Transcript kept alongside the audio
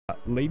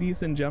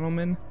ladies and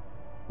gentlemen,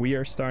 we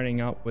are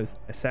starting up with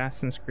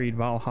Assassin's Creed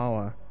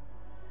Valhalla.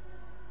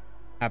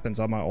 Happens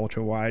on my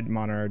ultra wide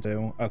monitor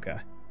too. Okay.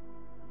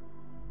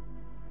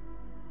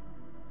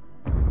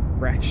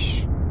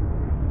 Fresh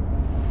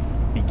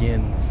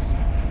begins.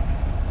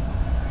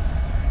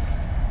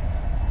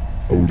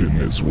 Odin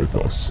is with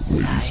us,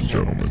 ladies and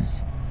gentlemen.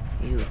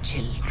 You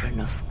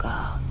children of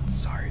God.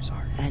 Sorry.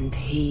 And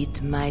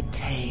heed my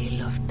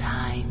tale of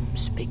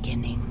time's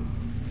beginning.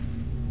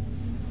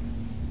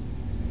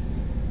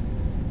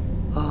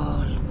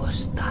 All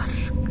was dark.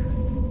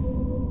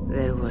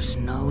 There was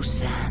no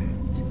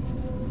sand.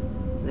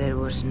 There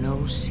was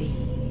no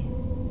sea.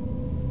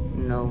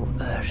 No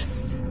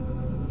earth,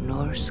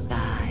 nor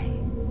sky.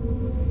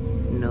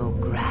 No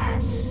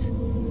grass,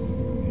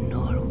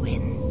 nor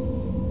wind.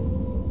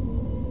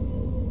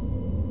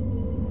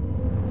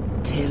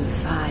 Till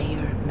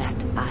fire met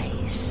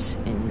ice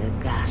in the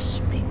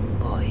gasping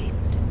void.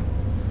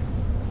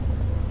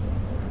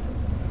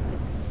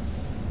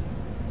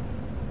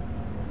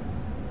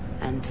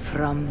 And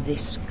from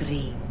this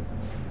scream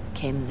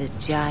came the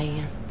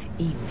giant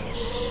Ymir,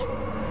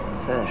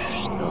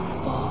 first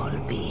of all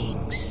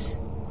beings.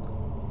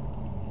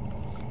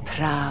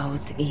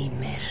 Proud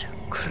Ymir,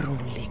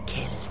 cruelly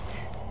killed,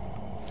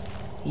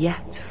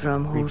 yet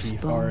from whose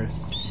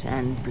bones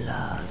and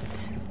blood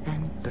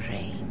and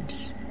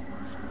brains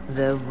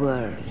the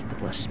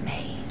world was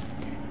made.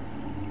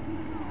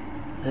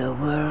 The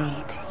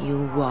world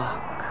you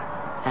walk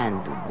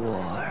and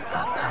war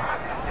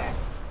upon.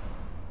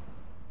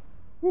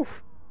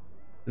 Oof.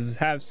 Does it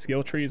have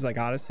skill trees like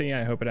Odyssey?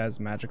 I hope it has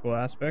magical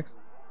aspects.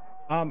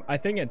 I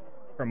think it,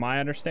 from my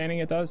understanding,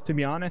 it does. To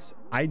be honest,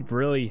 I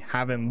really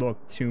haven't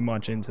looked too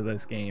much into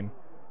this game.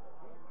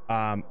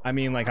 I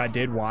mean, like, I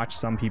did watch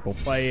some people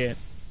play it,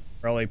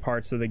 early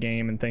parts of the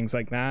game and things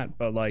like that,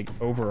 but like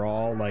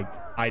overall, like,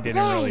 I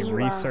didn't really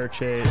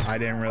research it. I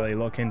didn't really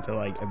look into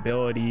like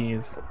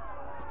abilities.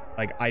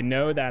 Like, I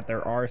know that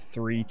there are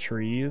 3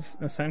 trees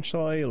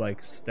essentially,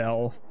 like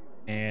stealth,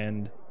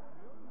 and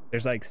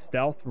there's like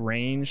stealth,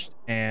 ranged,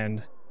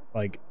 and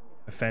like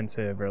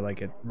offensive or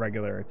like a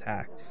regular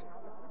attacks,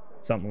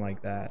 something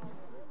like that.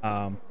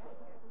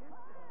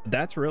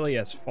 That's really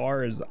as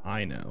far as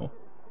I know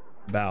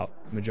about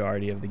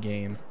majority of the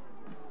game.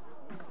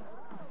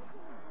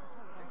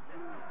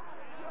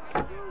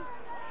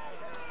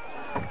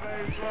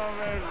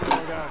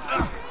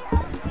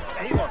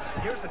 Eivor,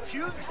 here's a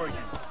tune for you.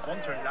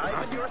 Want to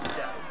liven your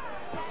step.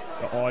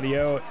 The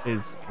audio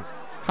is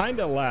kind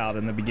of loud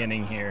in the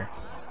beginning here,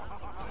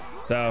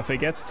 so if it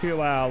gets too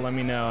loud, let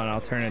me know and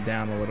I'll turn it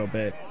down a little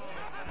bit.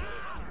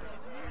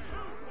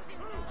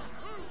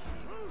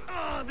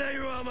 Oh, there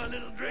you are, my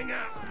little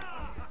dringer.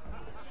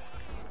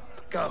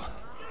 Go.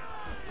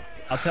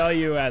 I'll tell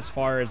you as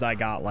far as I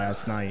got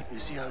last night. You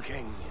see our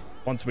king?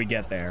 Once we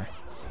get there,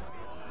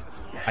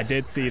 I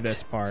did see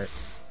this part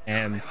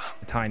and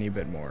a tiny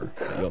bit more,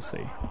 but you'll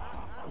see.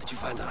 Did you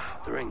find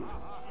the ring?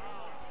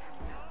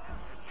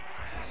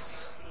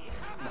 Yes.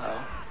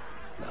 Now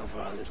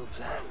for our little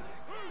plan.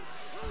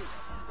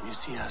 When you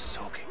see us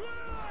talking,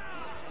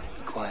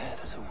 be quiet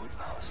as a wood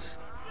mouse,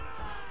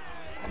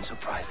 and then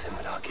surprise him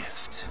with our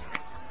gift.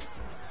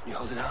 You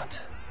hold it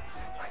out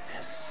like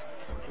this.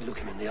 You look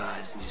him in the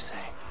eyes and you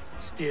say,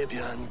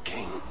 "Styrbjörn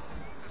King,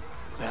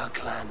 may our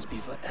clans be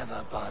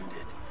forever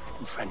bonded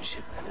in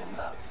friendship and in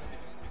love."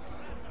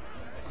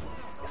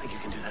 You think you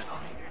can do that for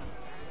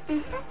me?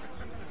 Mm-hmm.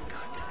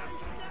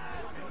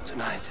 Good.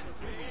 Tonight,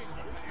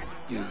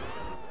 you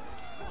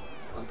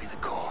will be the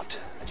cord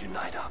that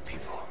unite our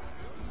people.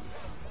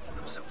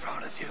 I'm so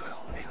proud of you,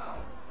 Eivor.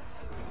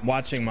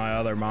 Watching my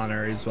other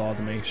monitor as well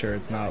to make sure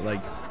it's not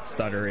like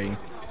stuttering.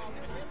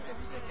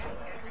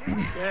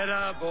 Get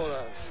up,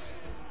 Olaf.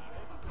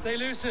 Stay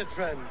lucid,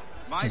 friend.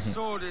 My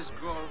sword is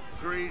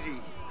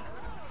greedy.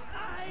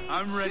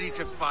 I'm ready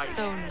to fight.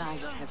 So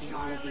nice having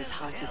all of these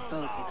hearty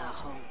folk in our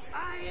home.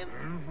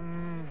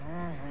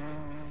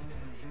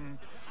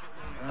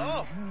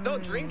 Oh, no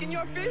drink in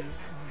your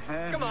fist?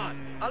 Come on,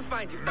 I'll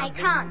find you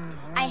something. I can't.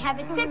 I have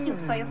a tribute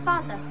for your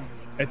father.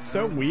 It's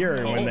so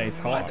weird when they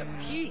talk. What a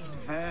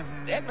piece.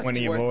 That must When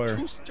be Eivor worth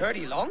 2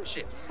 sturdy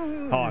longships.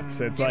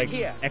 talks, it's Give it like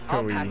here.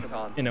 I'll pass it echoey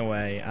on. in a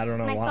way. I don't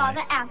know My why.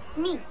 father asked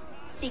me,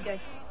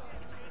 Sigurd.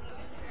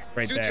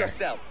 Right Suit there.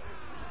 yourself.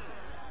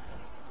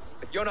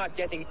 But you're not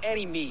getting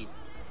any mead.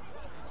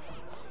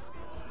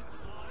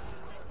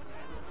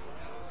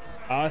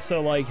 I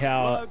also like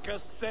how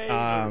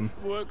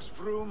works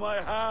through my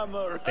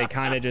hammer. they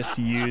kind of just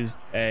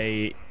used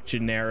a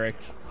generic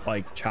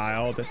like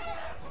child.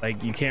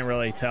 Like, you can't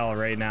really tell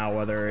right now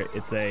whether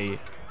it's they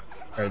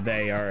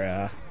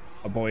are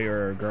a boy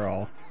or a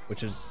girl,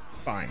 which is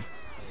fine,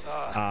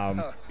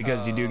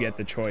 because you do get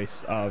the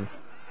choice of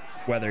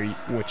whether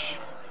which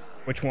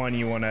one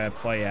you want to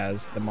play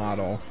as the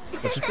model,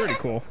 which is pretty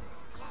cool.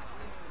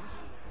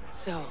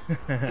 So,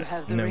 you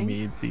have the No ring?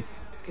 meads.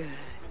 Good.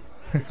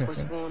 This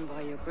was worn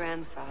by your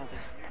grandfather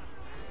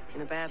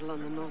in a battle on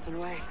the Northern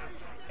Way.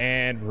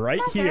 And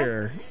right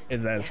here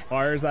is as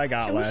far as I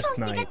got Can we last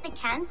show night. Sigurd the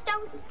can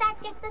stones we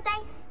stacked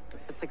yesterday?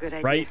 That's a good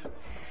idea. Right?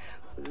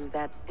 We'll do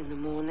that in the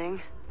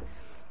morning.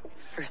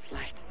 First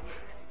light.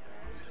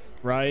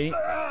 Right?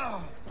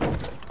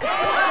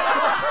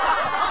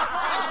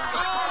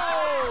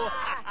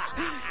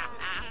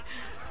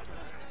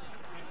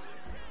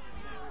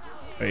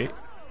 Wait.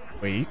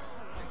 Wait.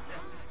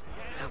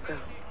 Now go. You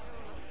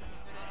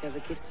have a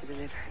gift to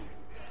deliver.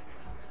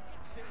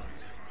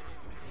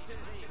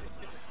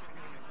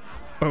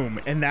 Boom.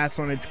 And that's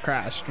when it's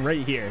crashed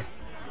right here.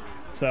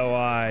 So,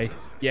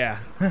 yeah.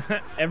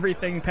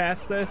 Everything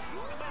past this,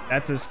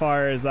 that's as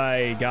far as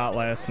I got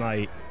last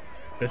night.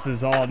 This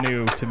is all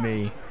new to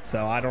me.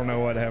 So I don't know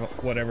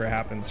whatever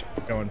happens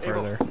going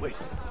further. Wait.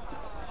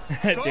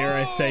 Dare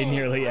I say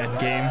nearly end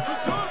game.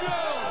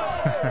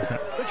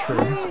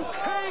 True.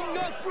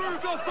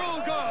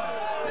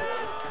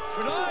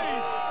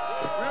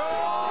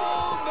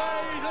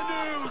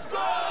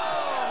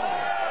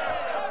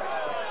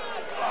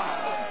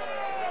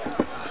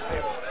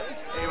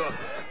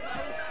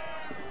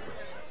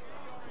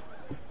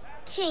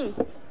 King,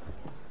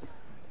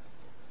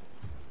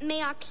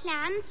 may our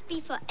clans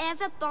be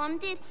forever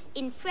bonded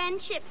in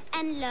friendship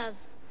and love.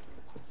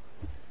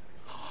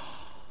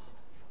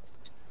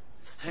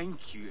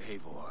 Thank you,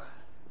 Eivor.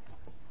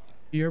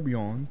 Here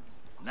beyond.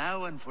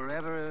 Now and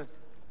forever,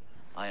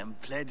 I am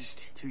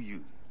pledged to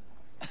you.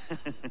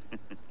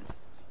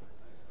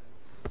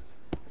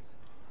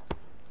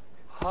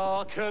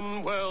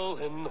 Hearken well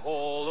in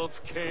Hall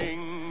of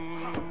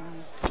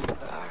Kings.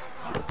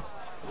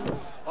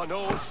 On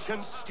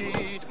ocean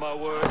steed, my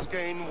words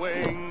gain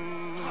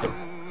wings.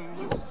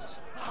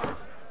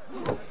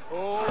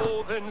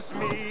 Odin's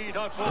mead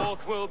I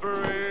forth will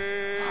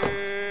bring.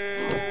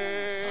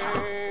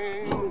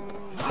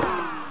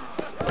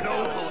 For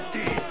noble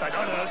deeds that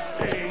others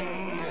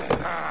sing.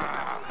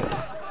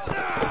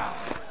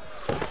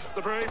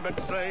 The brave men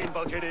slain,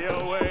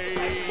 Valkyria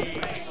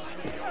wakes.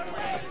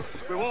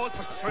 Rewards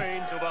for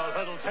strain to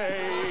Valhalla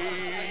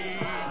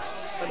takes.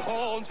 And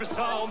horns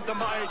resound the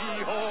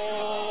mighty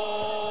horn.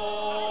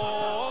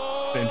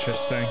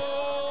 Interesting.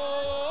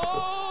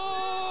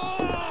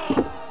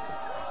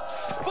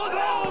 For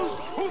those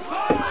who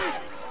fight!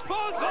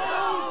 For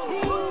those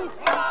who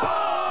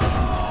fight!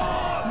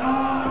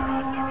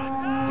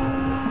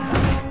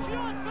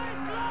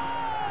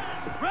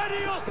 Ready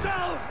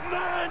yourself,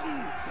 men!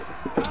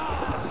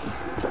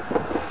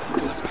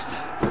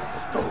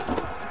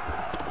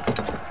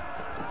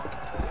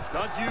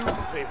 Not you,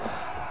 Eivor.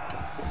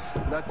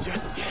 Not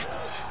just yet.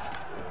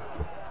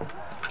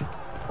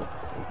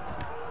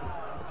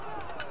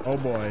 Oh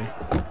boy.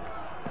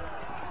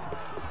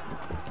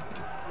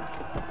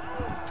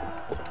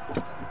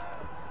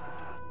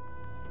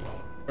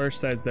 First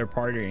says they're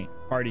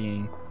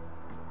partying.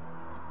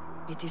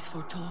 It is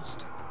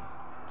foretold.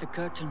 The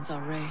curtains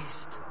are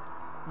raised.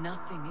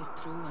 Nothing is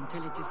true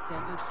until it is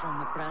severed from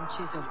the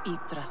branches of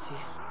Yggdrasil.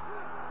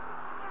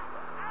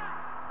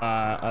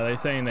 Are they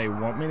saying they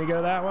want me to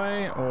go that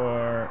way,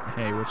 or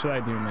hey, what should I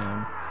do,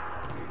 man?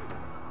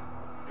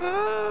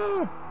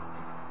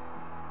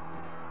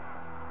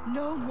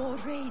 No more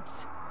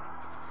raids.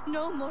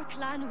 No more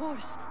clan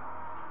wars.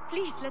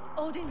 Please let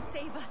Odin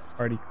save us.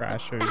 Party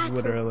crashers, Battle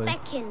literally.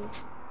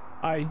 beckons.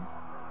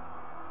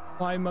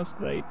 Why must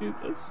they do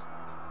this?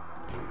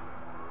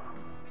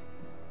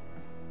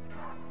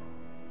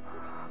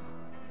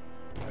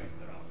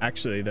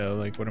 Actually, though,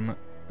 like, what am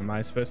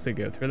I supposed to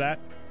go through that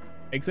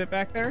exit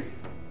back there?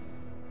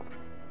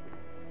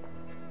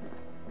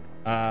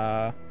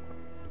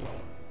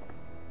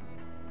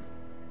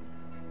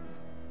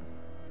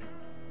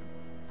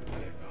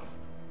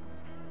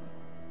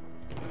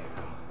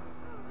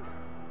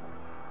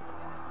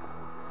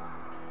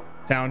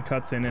 Sound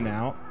cuts in and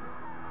out.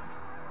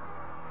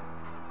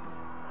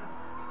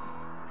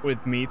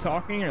 With me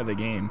talking or the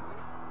game?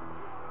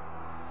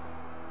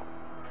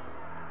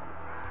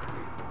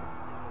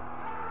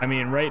 I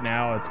mean, right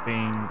now it's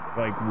being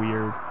like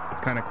weird.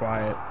 It's kind of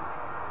quiet.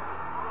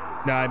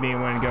 No, I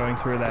mean when going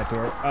through that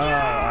door. Oh.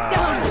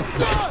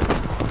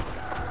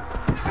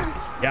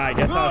 Yeah, I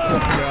guess I was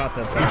supposed to go out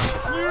this way.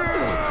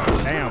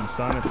 Damn,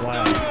 son, it's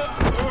loud.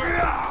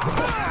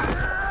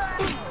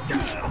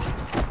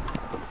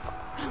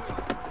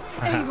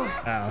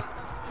 Ow.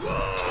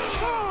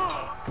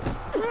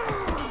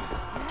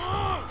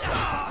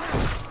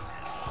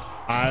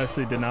 I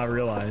honestly did not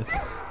realize.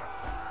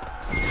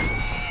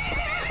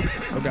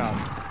 Oh god.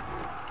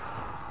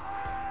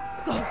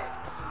 Go!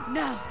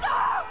 Now!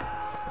 Stop!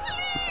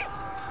 Please!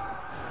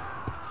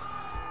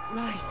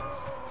 Right.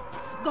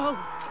 Go!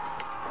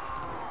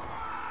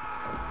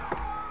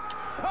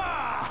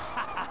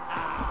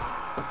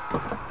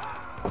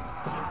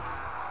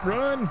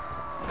 Run!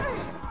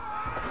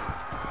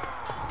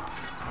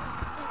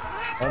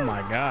 Oh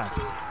my god.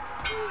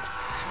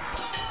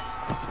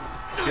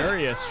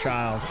 Curious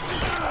child.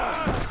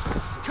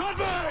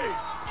 Convey!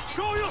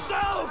 Show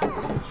yourself!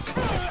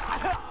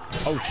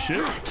 Oh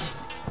shit.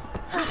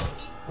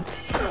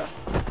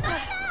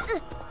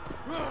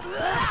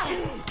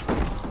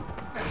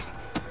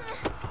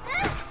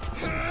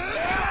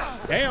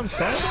 Damn,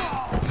 son.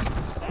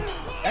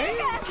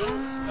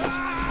 Damn.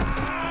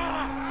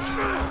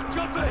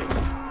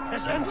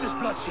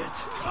 touch it.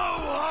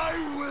 Oh,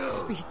 I will.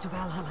 Speed to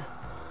Valhalla.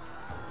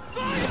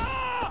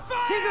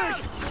 Sigurd,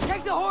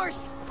 take the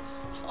horse.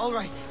 All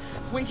right,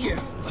 wait here.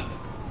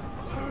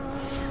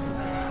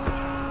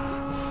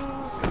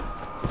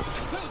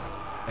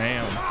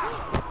 Damn.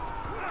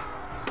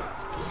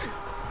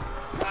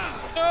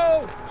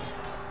 No!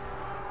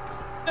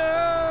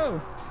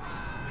 No!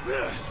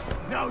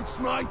 Now it's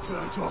my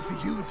turn to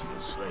offer you a deal,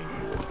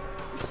 slave.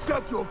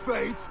 Accept your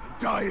fate and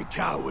die a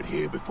coward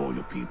here before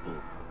your people.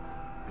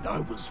 And I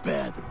will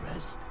spare the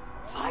rest.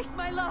 Fight,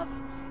 my love.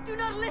 Do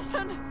not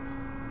listen.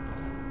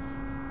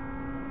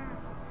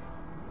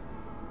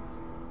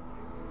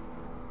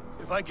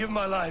 If I give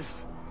my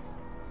life,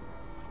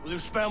 will you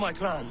spare my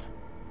clan?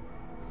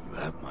 You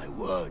have my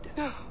word.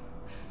 No.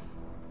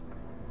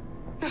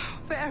 No,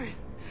 Aaron.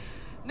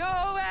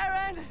 No,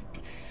 Aaron.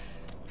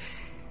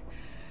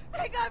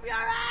 Pick up your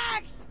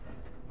axe.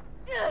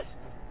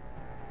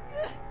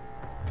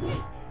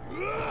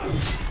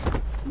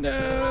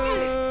 No.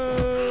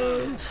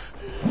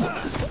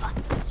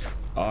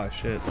 Oh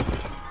shit.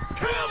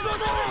 Kill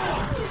them all!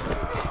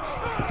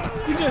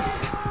 You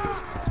just.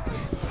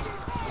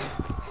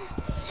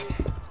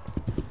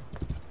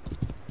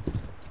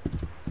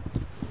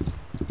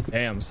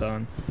 Damn,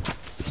 son.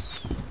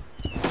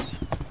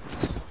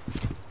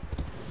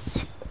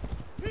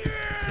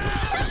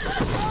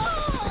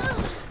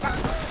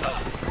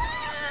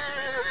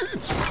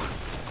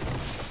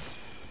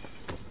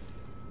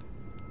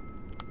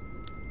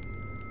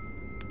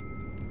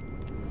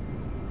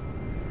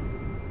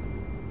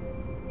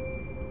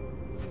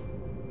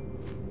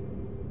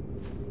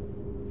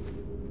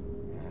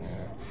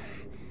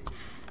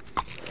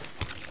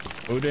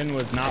 Odin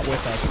was not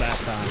with us that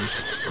time.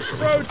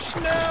 Roach,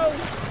 no!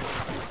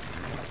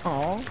 Aww.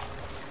 Oh.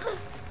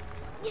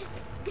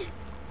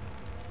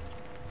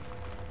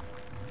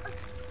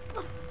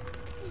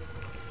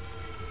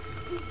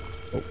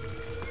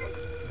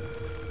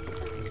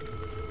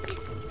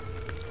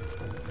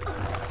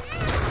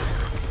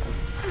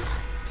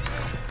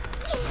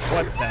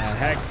 What the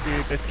heck,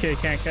 dude? This kid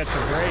can't catch a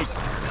break.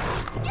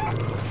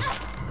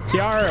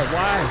 Kiara,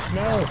 why?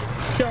 No.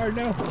 Kiara,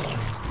 no.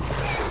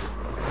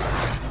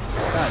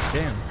 God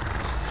damn.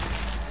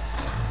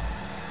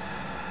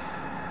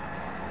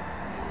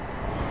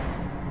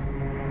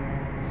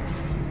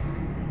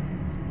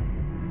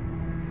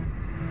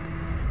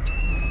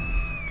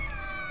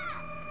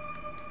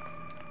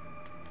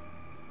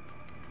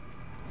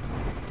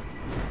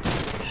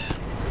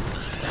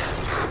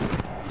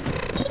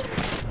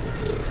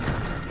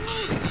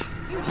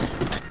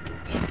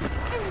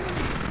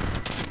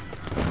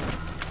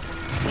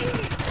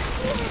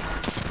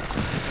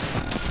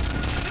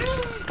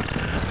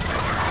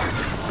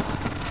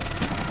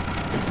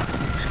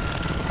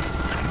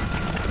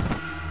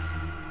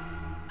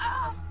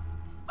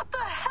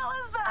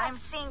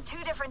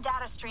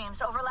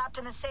 Overlapped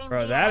in the same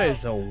Bro, that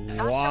is a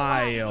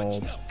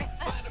wild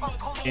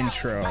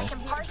intro.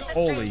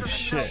 Holy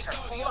shit.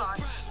 Hold on.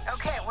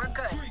 Okay, we're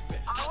good.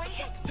 Are we?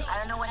 I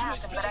don't know what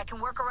happened, but I can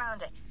work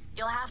around it.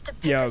 You'll have to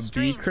pick Yo, a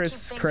stream to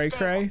Chris keep Cray things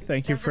Cray, stable.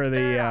 thank you There's for a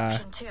third the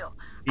option, too.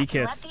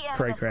 Ekis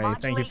Cray Cray,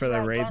 thank you for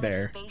the raid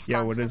there.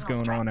 Yo, what is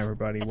going on,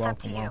 everybody? It's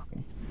Welcome,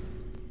 welcome.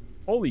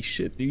 Holy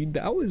shit, dude,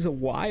 that was a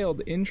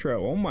wild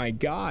intro. Oh my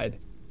god.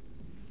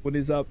 What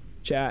is up,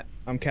 chat?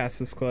 I'm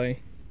CasasClay.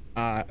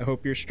 I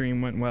hope your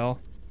stream went well.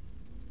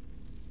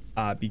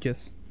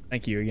 Beakus,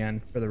 thank you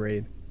again for the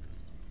raid.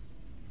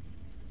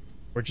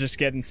 We're just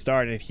getting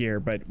started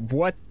here, but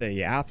what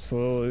the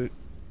absolute...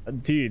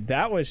 Dude,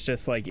 that was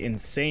just like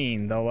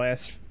insane the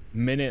last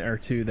minute or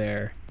two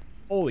there.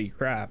 Holy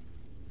crap.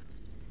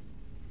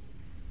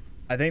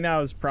 I think that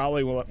was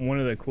probably one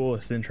of the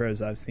coolest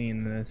intros I've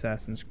seen in an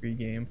Assassin's Creed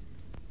game,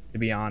 to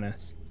be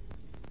honest.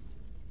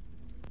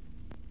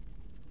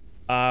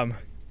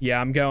 Yeah,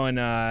 I'm going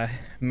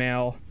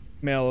male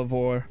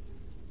Eivor.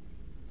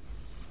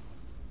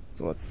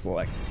 So let's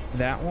select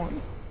that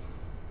one.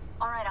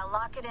 All right, I'll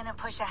lock it in and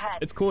push ahead.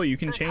 It's cool, you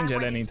can change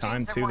at any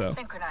time too, though.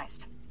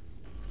 Synchronized.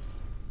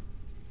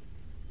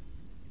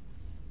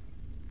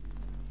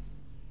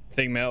 I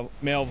think male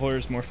Eivor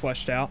is more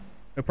fleshed out.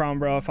 No problem,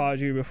 bro. I followed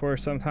you before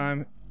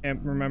sometime. Can't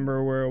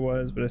remember where it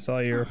was, but I saw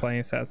you were playing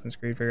Assassin's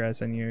Creed. Figured I'd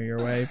send you your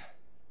way.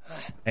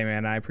 Hey,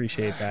 man, I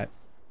appreciate that.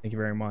 Thank you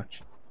very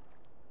much.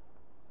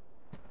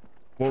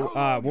 Well,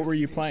 what were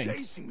you playing?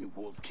 Chasing me,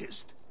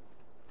 wolf-kissed.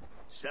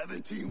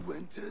 17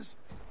 winters,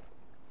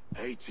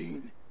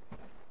 18.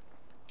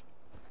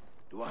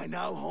 Do I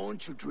now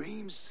haunt your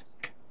dreams?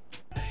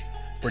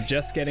 We're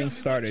just getting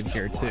started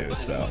here too,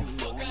 so.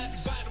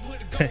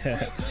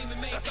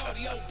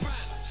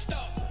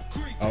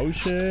 Oh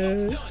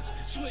shit.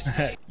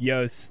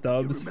 Yo,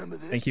 Stubbs,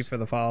 thank you for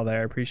the follow there.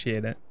 I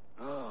appreciate it.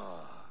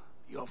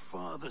 Your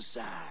father's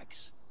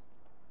axe.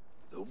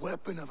 The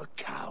weapon of a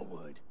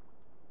coward.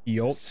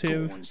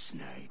 Yoltiv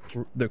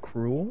the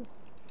Cruel?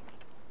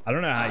 I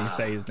don't know how you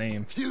say his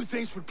name. Few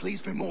things would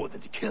please me more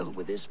than to kill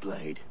with this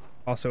blade.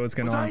 Also, what's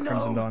going on,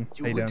 Crimson Dawn?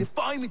 You would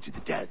defy me to the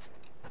death,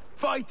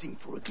 fighting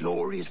for a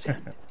glorious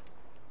end.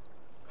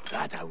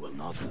 That I will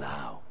not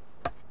allow.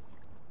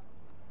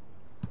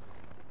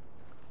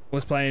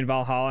 Was playing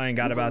Valhalla and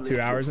got about 2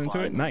 hours into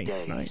it.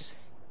 Nice,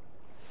 nice.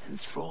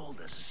 Enthralled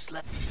as a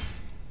slave.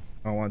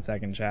 Oh, 1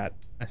 second, chat.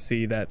 I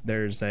see that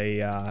there's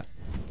a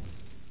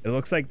it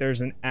looks like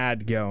there's an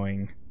ad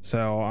going,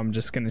 so I'm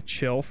just gonna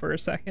chill for a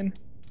second.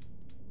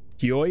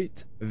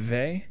 Gyoit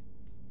Ve,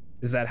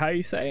 is that how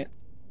you say it?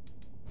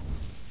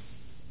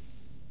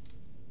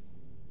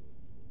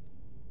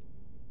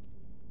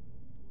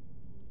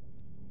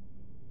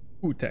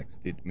 Who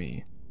texted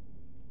me?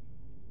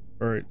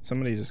 Or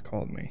somebody just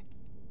called me.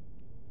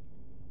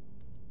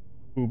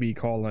 Who be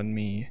calling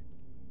me?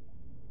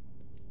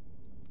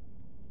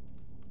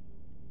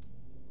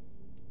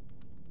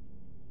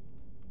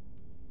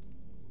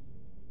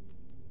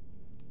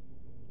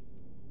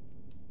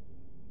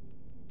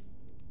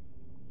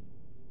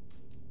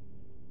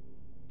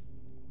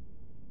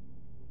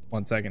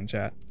 One second,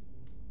 chat.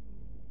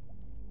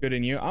 Good,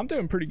 and you? I'm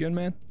doing pretty good,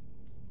 man.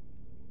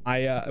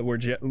 We're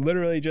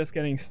literally just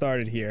getting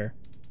started here,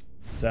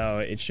 so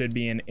it should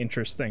be an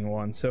interesting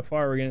one. So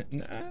far, we're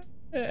getting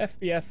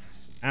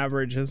FPS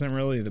average isn't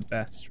really the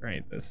best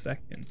right this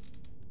second,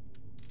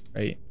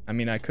 right? I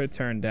mean, I could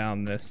turn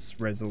down this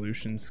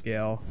resolution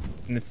scale,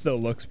 and it still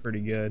looks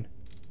pretty good.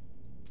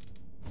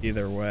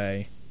 Either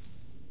way,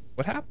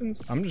 what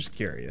happens? I'm just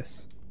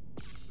curious.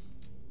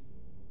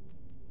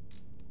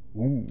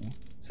 Ooh.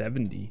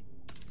 70.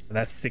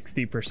 That's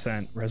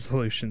 60%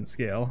 resolution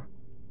scale.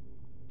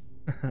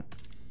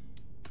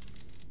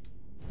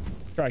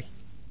 Try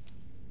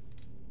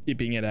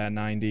keeping it at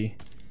 90.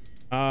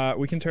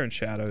 We can turn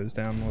shadows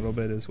down a little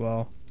bit as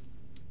well.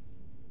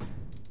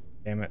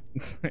 Damn it.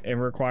 It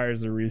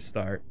requires a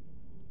restart.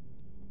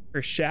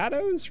 For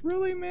shadows?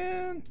 Really,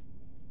 man?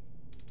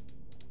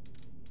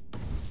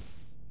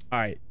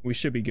 Alright, we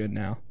should be good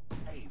now.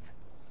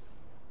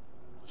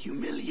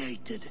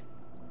 Humiliated.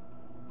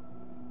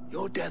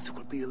 Your death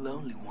will be a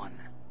lonely one.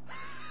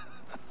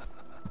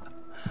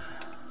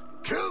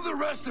 Kill the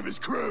rest of his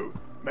crew.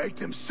 Make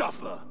them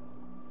suffer.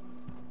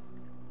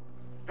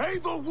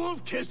 Eivor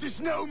Wolfkiss is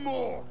no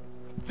more.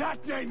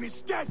 That name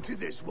is dead to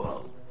this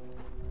world.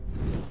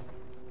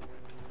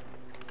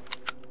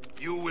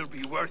 You will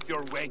be worth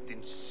your weight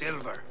in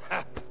silver.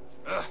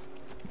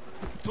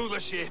 To the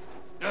ship.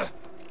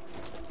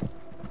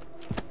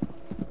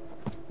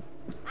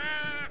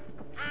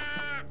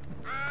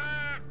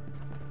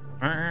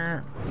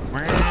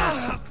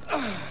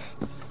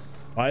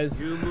 Why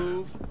is you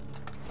move?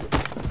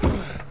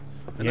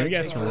 It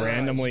gets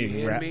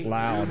randomly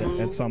loud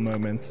at some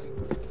moments.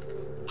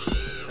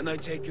 And I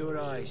take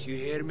your eyes, you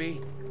hear me?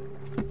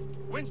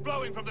 Wind's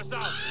blowing from the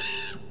south.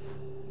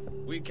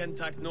 We can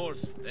tack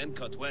north, then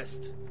cut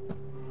west.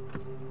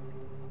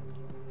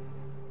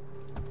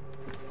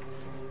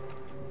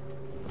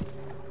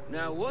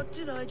 Now, what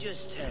did I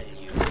just tell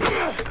you?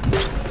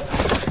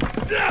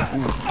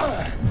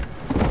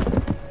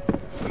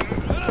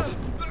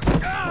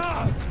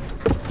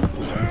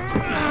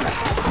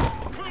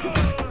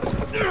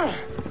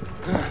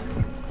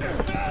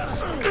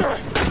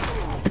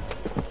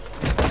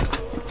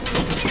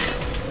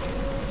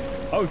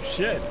 Oh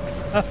shit.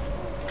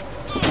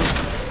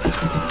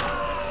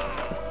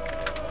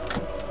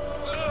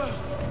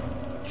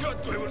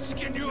 Cut, I will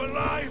skin you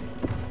alive.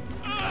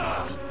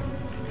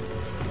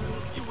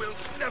 You will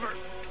never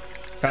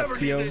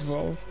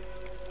Kotsiov.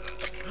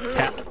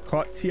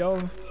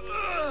 Kotsiov?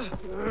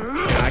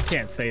 I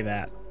can't say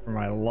that for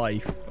my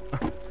life.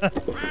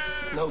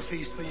 No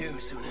feast for you,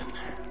 Sunan.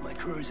 My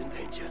crew is in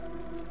danger.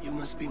 You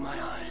must be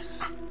my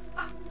eyes.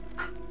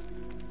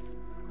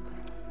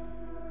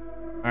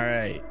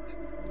 Alright.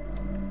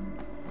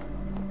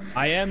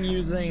 I am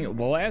using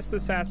the last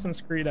Assassin's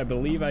Creed. I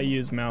believe I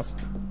used mouse,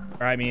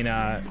 or I mean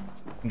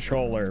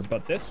controller,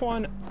 but this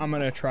one I'm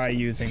gonna try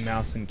using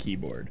mouse and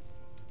keyboard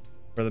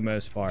for the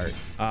most part.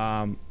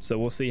 So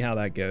we'll see how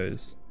that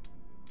goes.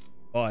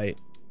 But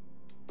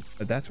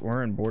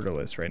we're in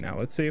borderless right now.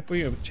 Let's see if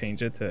we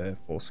change it to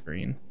full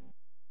screen.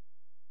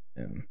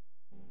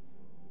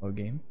 Load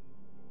game.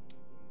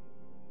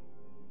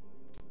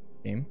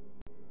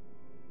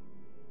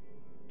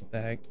 What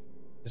the heck?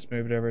 Just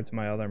moved over to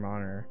my other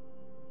monitor.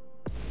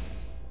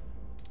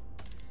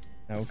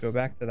 No, go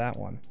back to that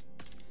one.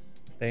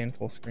 Stay in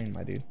full screen,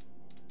 my dude.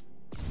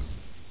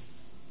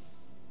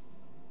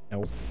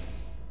 Nope.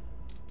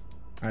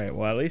 Alright,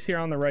 well, at least you're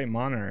on the right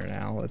monitor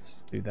now.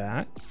 Let's do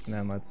that. And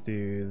then let's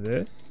do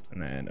this.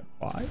 And then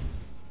apply.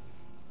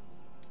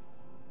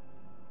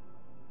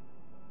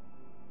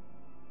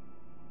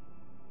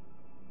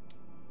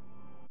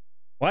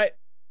 What?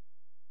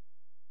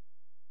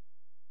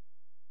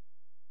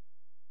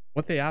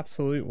 What the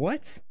absolute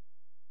what?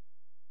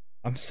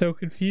 I'm so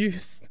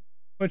confused.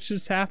 What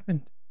just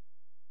happened?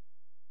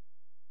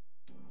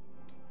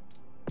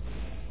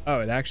 Oh,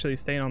 it actually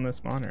stayed on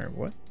this monitor.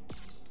 What?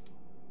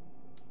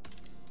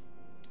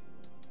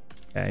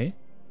 Okay.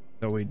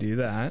 So we do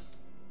that.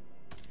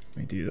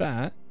 We do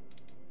that.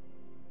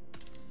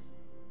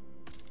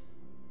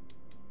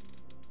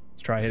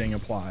 Let's try hitting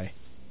apply.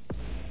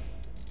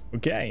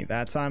 Okay,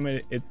 that time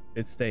it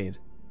stayed.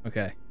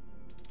 Okay.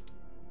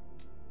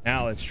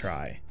 Now let's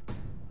try.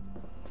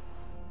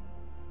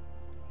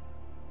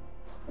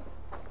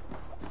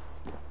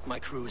 My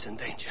crew is in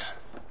danger.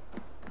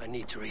 I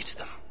need to reach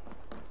them.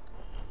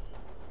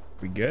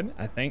 We good?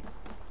 I think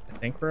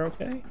we're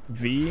okay.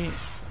 V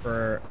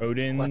for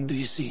Odin's. What do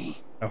you see?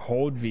 A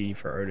hold V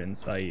for Odin's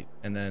sight,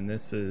 and then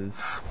this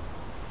is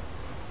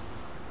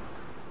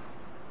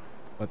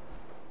what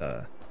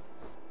the.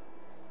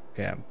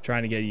 Okay, I'm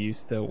trying to get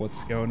used to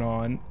what's going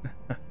on.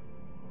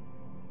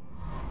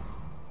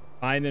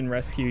 Find and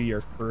rescue your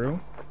crew.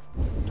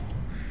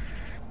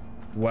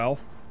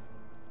 Wealth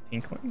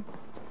tinkling.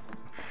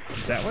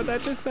 Is that what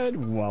that just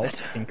said?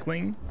 Wealth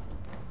tinkling.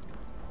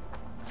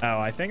 Oh,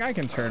 I think I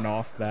can turn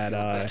off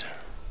that.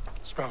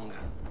 Stronger.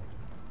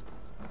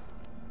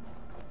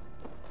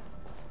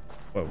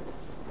 Whoa.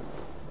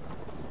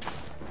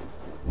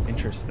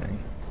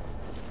 Interesting.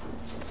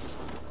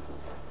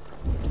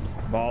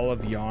 Ball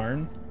of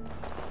yarn.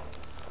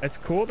 It's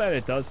cool that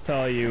it does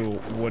tell you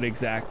what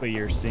exactly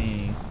you're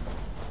seeing.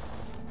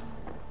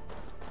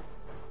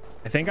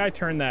 I think I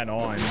turned that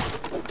on.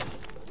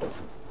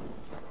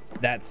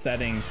 That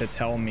setting to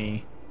tell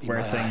me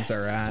where things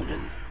are at.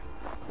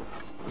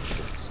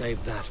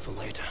 Save that for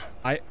later.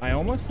 I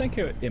almost think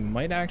it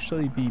might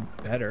actually be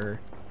better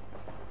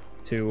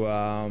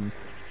to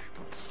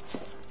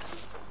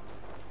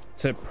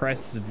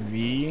press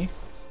V.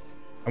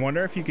 I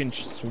wonder if you can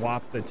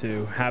swap the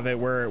two. Have it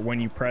where when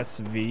you press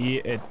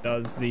V, it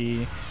does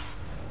the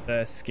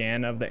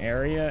scan of the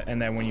area, and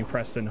then when you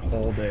press and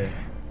hold it,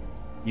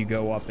 you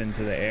go up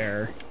into the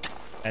air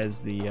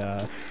as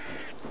the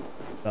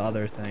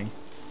other thing.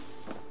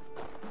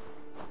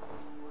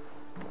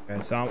 Okay,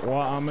 so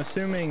I'm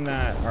assuming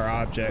that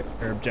our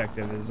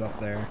objective is up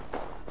there.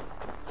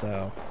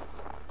 So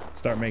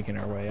start making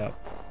our way up.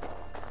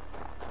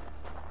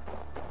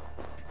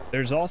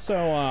 There's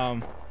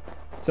also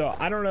so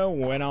I don't know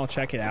when I'll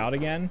check it out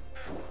again,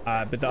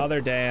 but the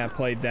other day I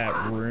played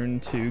that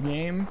Rune 2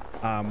 game,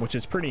 which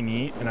is pretty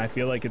neat, and I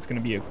feel like it's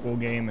going to be a cool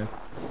game if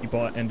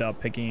people end up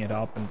picking it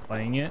up and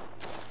playing it.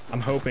 I'm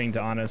hoping to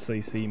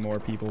honestly see more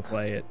people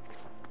play it,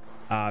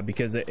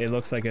 because it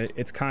looks like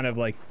it's kind of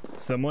like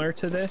similar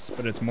to this,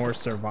 but it's more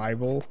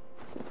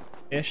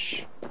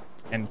survival-ish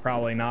and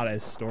probably not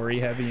as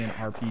story-heavy and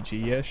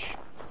RPG-ish.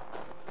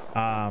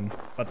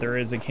 But there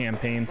is a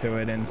campaign to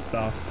it and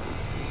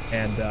stuff,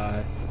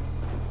 and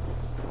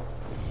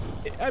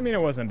I mean,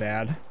 it wasn't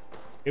bad.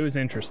 It was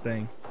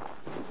interesting.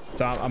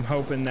 So I'm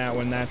hoping that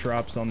when that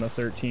drops on the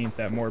 13th,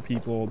 that more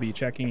people will be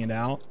checking it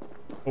out,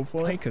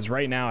 hopefully, because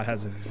right now it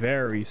has a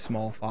very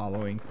small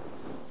following.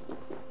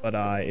 But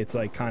it's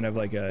like kind of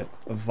like a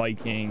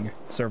Viking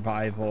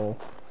survival,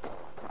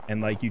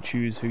 and like you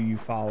choose who you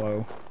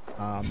follow.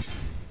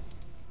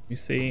 You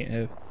see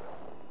if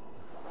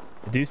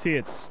I do see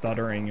it's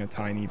stuttering a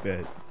tiny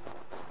bit.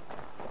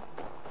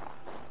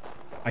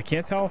 I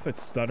can't tell if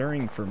it's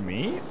stuttering for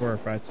me or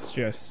if it's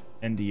just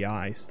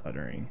NDI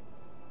stuttering.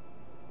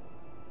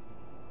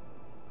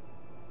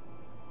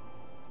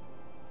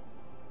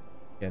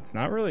 Yeah, it's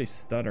not really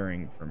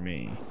stuttering for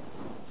me.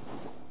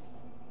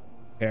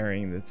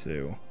 Comparing the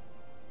two.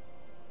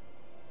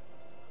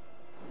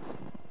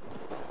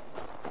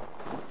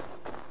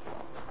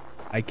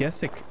 I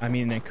guess I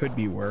mean, it could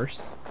be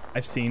worse.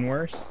 I've seen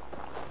worse.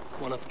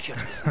 One of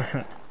Kyrgyz's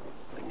men.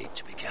 I need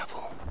to be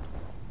careful.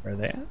 Where are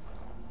they at?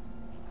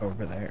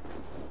 Over there.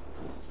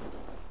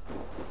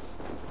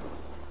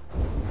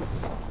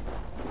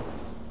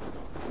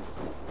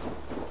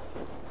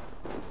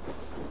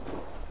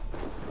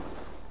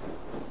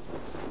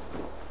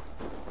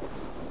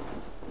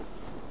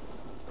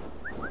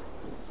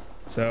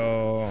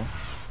 So,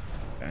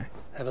 okay.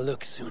 Have a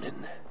look,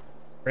 Sunan.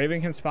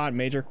 Raven can spot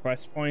major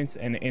quest points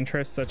and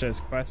interests such as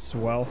quests,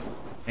 wealth,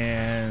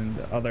 and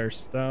other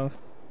stuff.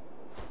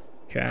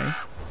 Okay.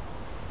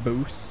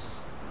 Boosts.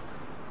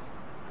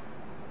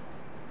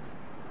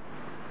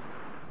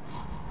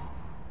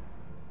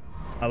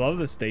 I love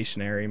the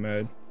stationary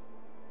mode.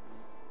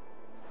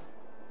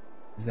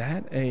 Is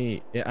that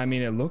a... I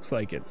mean, it looks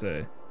like it's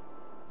an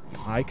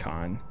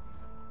icon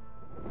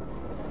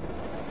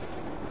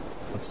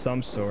of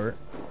some sort.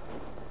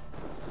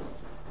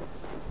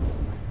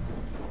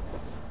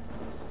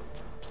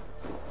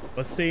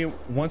 Let's see,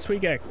 once we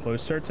get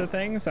closer to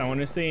things, I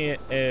want to see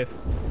if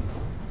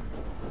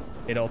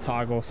it'll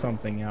toggle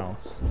something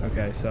else.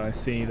 Okay, so I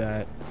see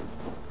that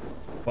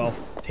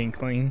wealth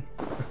tinkling.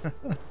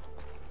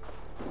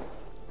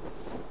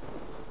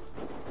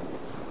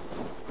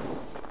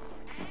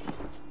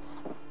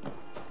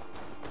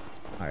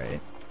 All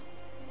right,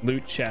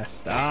 loot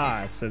chest.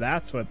 Ah, so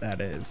that's what that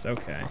is.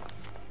 Okay.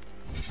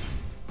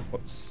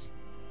 Whoops.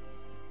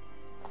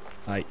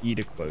 I eat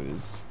a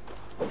close.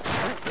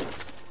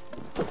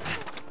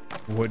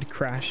 Wood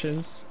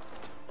crashes.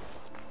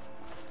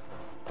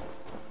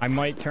 I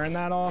might turn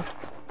that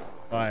off,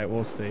 but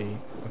we'll see.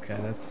 Okay,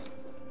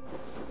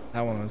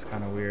 that one was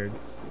kind of weird.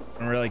 I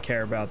don't really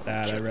care about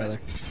that. I rather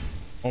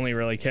only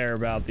really care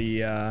about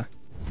the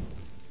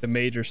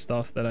major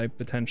stuff that I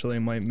potentially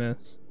might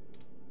miss.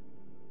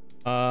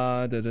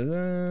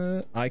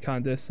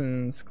 Icon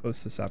distance,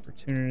 closest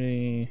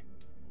opportunity.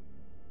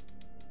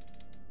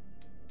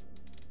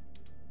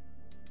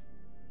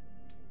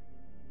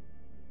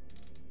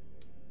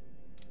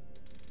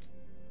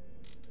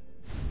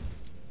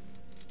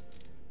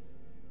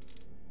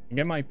 think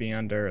it might be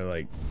under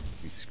like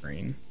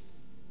screen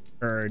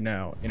or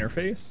no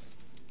interface.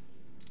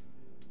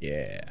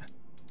 Yeah.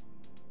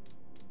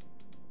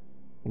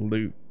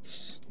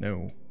 Loots.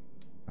 No,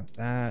 not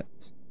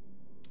that.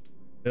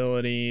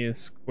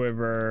 Abilities,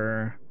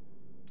 quiver.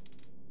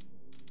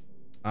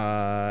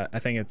 I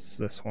think it's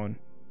this one.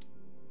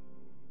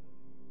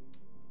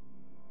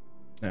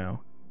 No.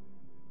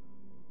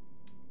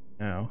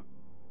 No.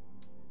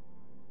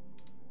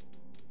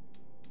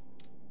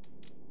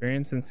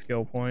 Experience and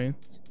skill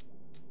points.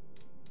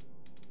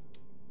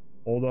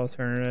 Old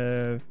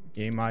alternative.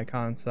 Game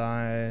icon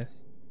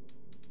size.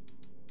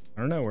 I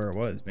don't know where it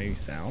was. Maybe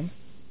sound.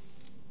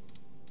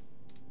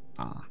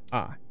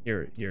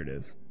 Here it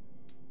is.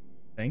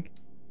 I think.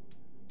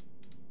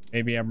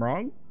 Maybe I'm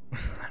wrong.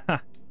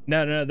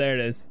 No, there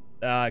it is.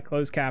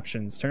 Closed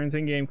captions. Turns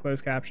in game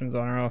closed captions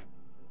on or off.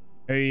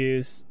 Are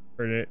used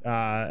for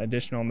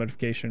additional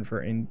notification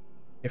for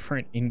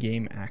different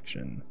in-game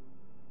actions.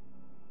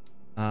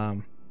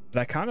 But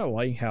I kind of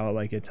like how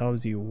like it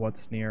tells you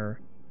what's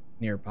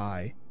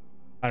nearby.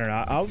 I don't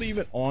know. I'll leave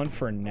it on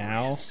for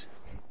now. Yes.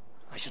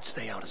 I should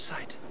stay out of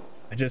sight.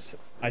 I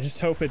just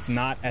hope it's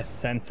not as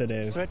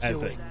sensitive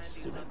as it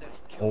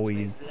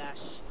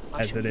always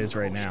as it is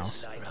right now.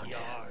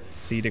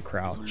 C to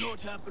crouch.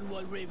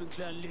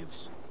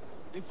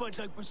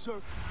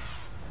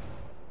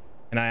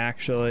 Can I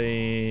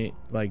actually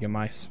like am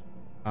I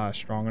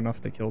strong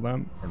enough to kill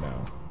them or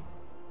no?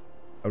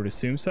 I would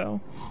assume so.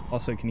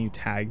 Also, can you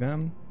tag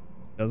them?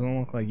 Doesn't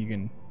look like you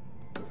can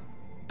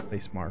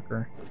place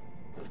marker.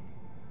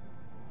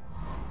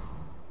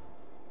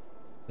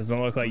 Doesn't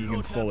look like you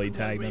can fully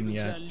tag them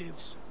yet.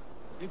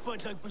 They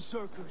fight like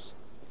berserkers.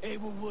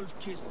 Eivor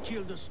Wolf-Kissed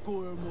killed a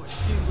score or more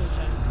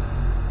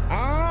single-handed.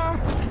 Ah!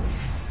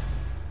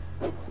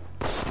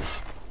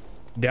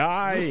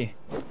 Die!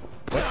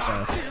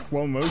 What the?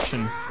 Slow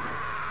motion.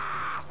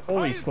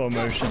 Holy slow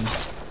motion.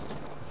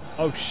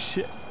 Oh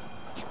shit.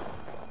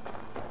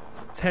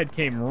 Its head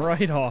came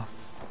right off.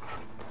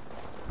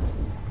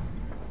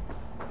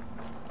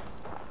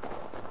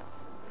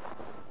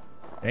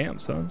 Damn,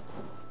 son.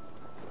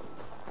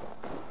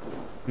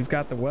 Who's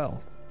got the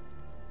wealth?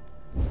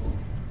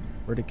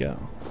 Where'd it go?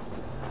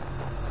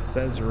 It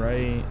says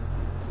right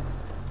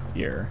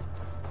here.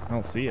 I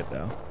don't see it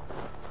though.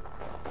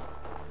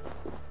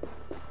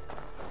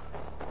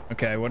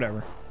 Okay,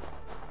 whatever.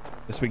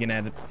 Guess we can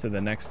add it to the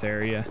next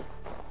area.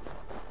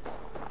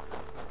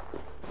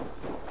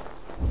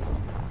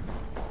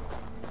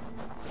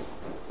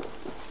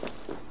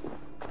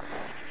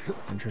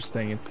 It's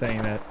interesting. It's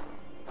saying that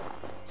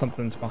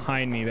something's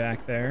behind me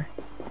back there.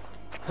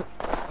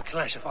 A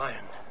clash of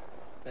iron.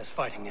 There's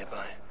fighting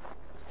nearby.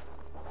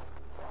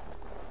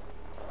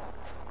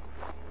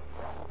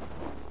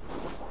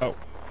 Oh,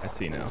 I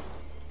see now.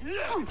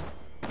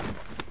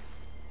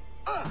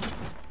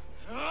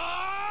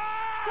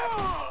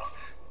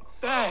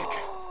 Back,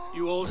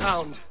 you old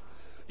hound.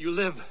 You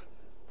live.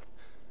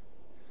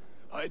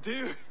 I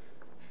do.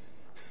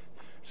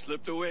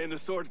 Slipped away in the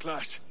sword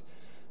clash.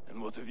 And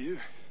what of you?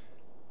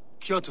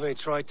 Kjotve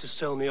tried to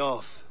sell me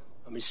off.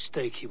 A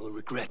mistake he will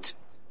regret.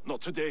 Not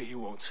today, he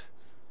won't.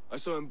 I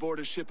saw him board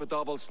a ship at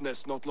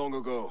Avaldsnes not long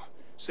ago.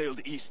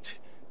 Sailed east,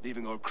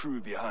 leaving our crew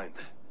behind.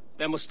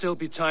 There must still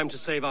be time to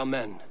save our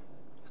men.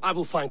 I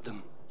will find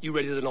them. You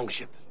ready the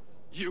longship?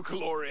 You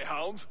glory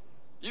hound?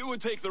 You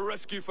would take the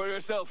rescue for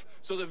yourself,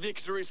 so the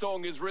victory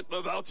song is written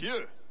about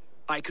you.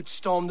 I could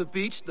storm the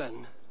beach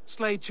then.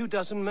 Slay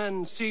 24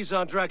 men, seize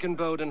our dragon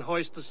boat, and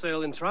hoist the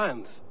sail in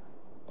triumph.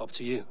 Up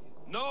to you.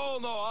 No,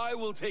 I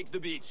will take the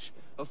beach.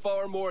 A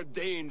far more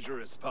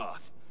dangerous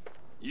path.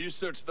 You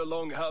search the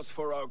longhouse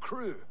for our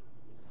crew.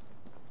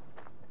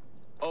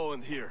 Oh,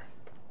 and here.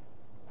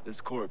 This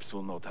corpse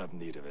will not have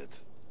need of it.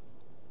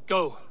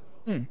 Go.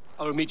 I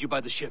will meet you by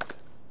the ship.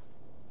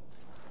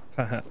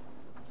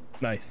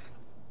 Nice.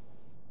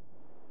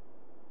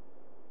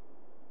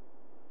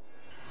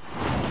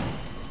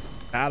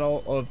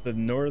 Battle of the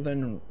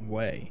Northern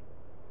Way.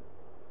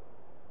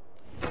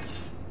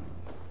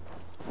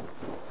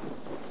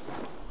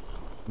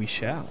 We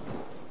shall.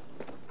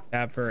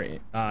 Tab for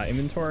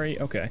inventory.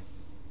 Okay.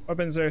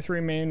 Weapons. There are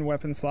 3 main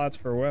weapon slots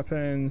for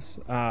weapons,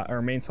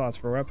 or main slots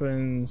for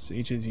weapons.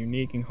 Each is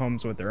unique and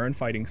comes with their own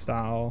fighting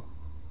style.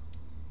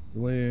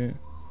 Loot.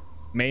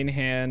 Main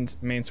hand,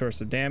 main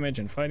source of damage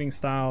and fighting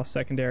style.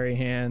 Secondary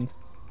hand,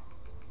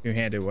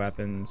 2-handed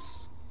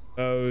weapons,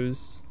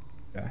 bows.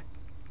 Okay.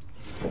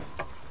 Cool.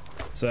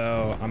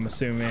 So I'm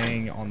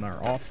assuming on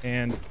our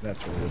offhand,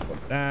 that's where we'll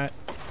put that.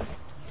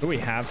 What do we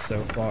have so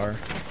far?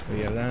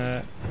 We have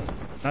that.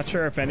 Not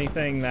sure if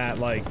anything that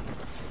like,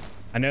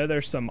 I know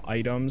there's some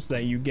items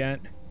that you get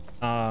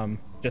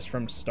just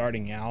from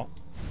starting out.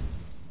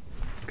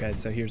 Okay,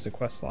 so here's the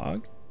quest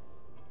log.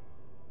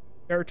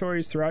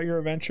 Territories throughout your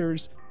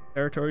adventures.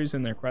 Territories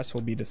and their quests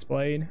will be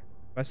displayed.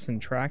 Quests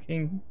and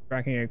tracking.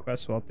 Tracking a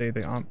quest will update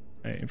the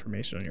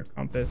information on your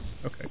compass.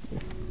 Okay, cool.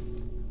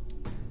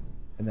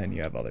 And then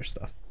you have other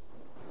stuff.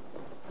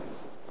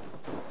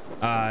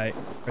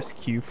 Press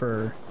Q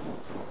for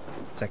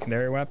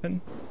secondary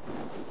weapon.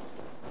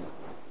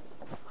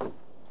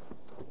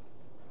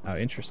 Oh,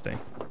 interesting.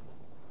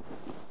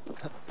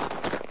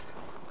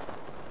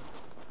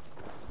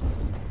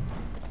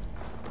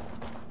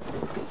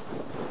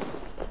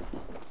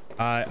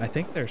 I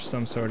think there's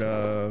some sort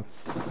of,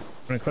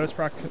 when in close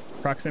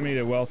proximity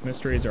to wealth,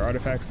 mysteries, or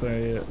artifacts,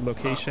 the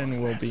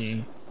location will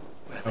be.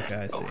 Okay,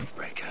 I see.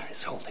 Oathbreaker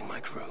is holding my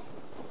crew.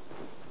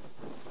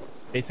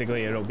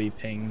 Basically, it'll be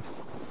pinged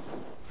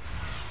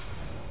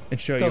and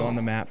show you on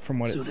the map from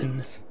what it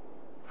seems.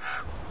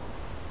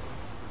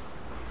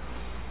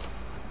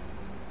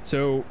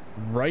 So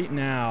right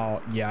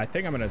now, yeah, I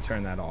think I'm gonna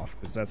turn that off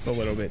because that's a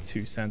little bit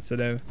too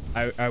sensitive.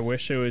 I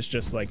wish it was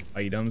just like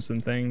items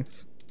and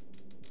things,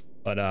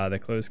 but the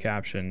closed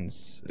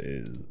captions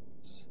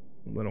is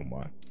a little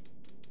more.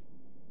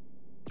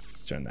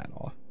 Let's turn that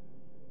off.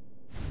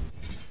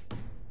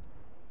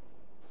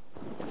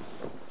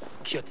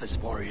 Kjotve's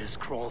warriors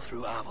crawl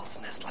through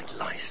Aval's nest like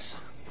lice.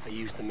 If they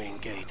use the main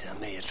gate, it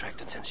may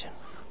attract attention.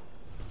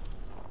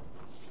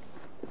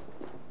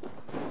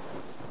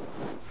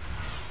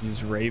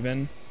 Use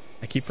Raven.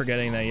 I keep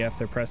forgetting that you have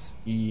to press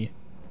C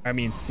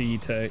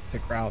to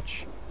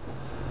crouch.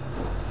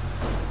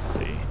 Let's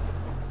see.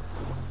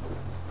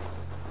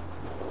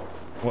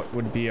 What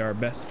would be our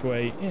best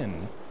way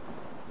in?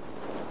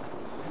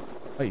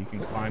 Oh, you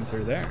can climb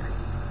through there.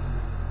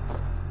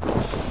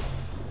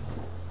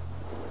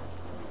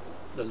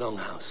 The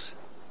longhouse.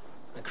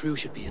 My crew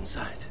should be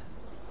inside.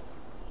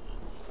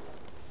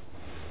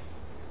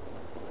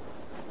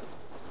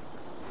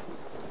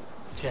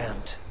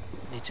 Jammed.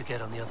 Need to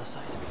get on the other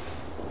side.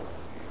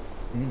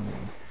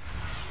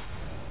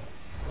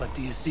 What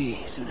do you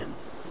see, Sunan?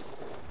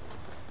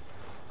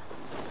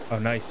 Oh,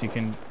 nice. You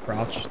can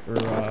crouch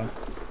through,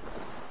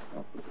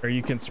 or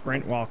you can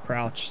sprint while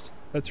crouched.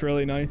 That's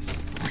really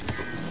nice.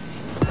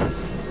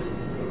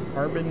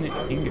 Carbon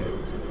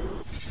ingot.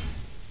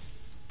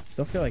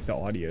 Still feel like the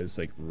audio is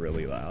like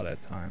really loud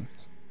at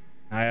times.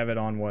 I have it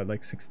on what,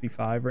 like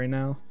 65 right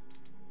now?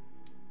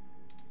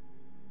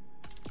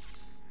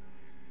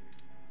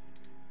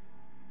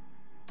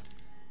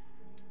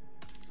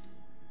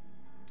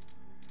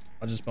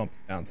 I'll just bump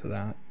it down to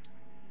that.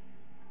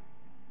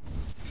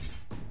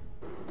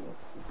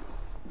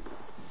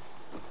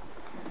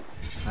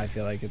 I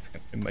feel like it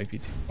might be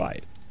too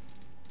quiet.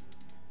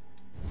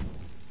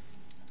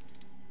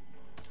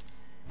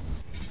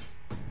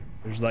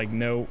 There's like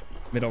no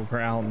middle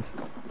ground.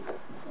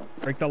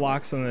 Break the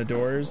locks on the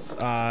doors.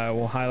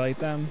 We'll highlight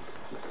them.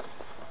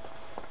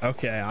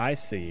 Okay, I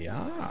see.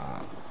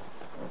 Ah.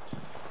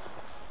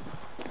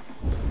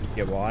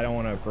 Yeah, well, I don't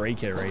want to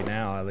break it right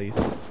now, at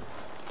least.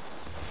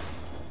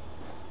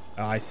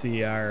 I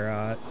see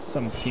our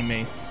some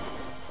teammates.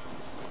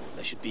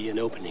 There should be an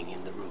opening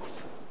in the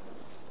roof.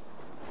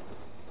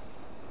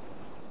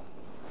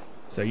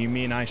 So you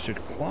mean I should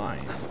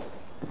climb?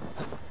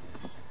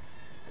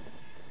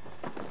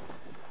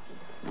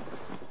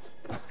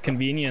 It's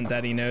convenient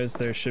that he knows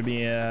there should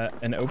be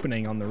an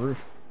opening on the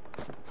roof.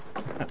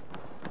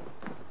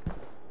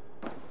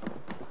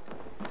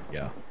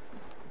 Yeah.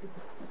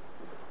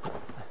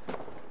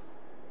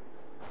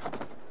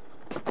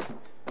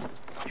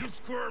 You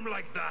squirm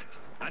like that,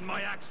 and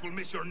my axe will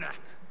miss your neck.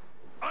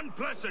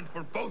 Unpleasant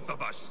for both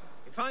of us.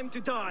 If I'm to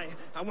die,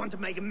 I want to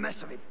make a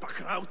mess of it,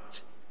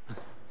 Buckraut.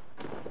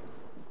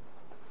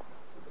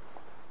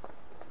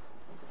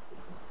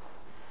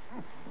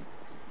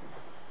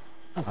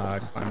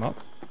 Climb up.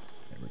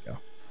 There we go.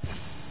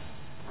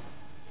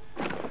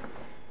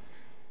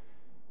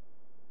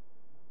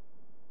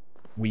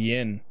 We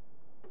in.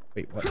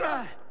 Wait,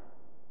 what?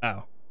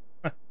 Oh.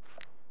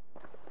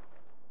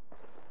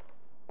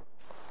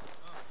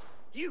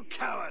 You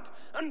coward!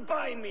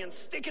 Unbind me and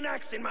stick an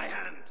axe in my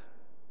hand!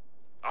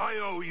 I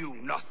owe you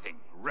nothing,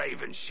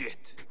 raven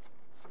shit.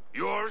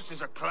 Yours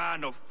is a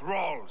clan of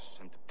thralls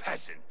and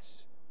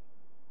peasants.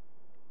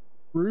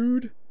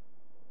 Rude.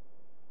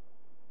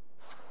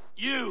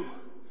 You!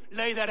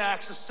 Lay that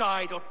axe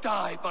aside or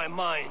die by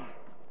mine.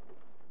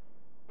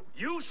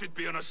 You should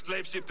be on a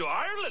slave ship to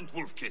Ireland,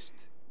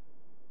 Wolf-Kissed.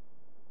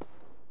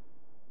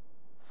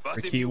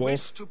 But if you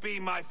wish to be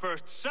my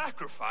first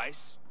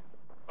sacrifice,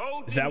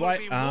 Odin will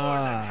be more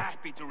than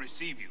happy to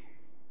receive you.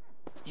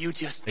 You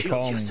just they killed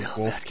call him yourself.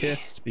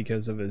 Wolf-Kissed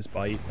because of his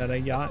bite that I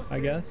got, I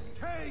guess.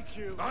 Thank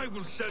you. I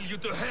will sell you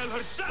to hell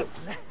herself.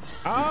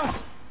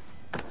 Ah!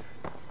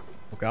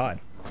 Oh God.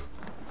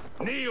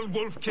 Kneel,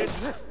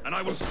 Wolf-Kissed, and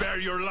I will spare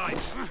your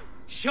life.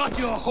 Shut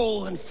your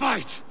hole and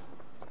fight.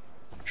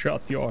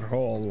 Shut your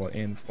hole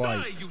and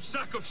fight. Die, you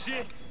sack of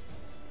shit.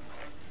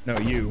 No,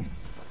 you.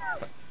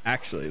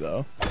 Actually,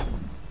 though.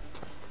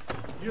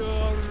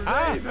 You're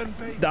raven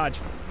bait.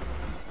 Dodge.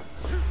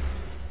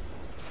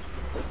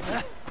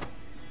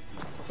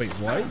 Wait,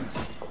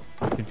 what?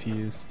 I'm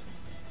confused.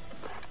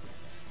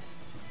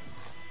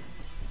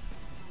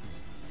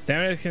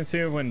 Stamina is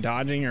consumed when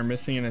dodging or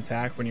missing an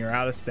attack. When you're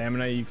out of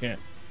stamina, you can't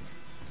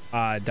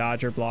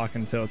dodge or block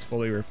until it's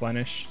fully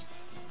replenished.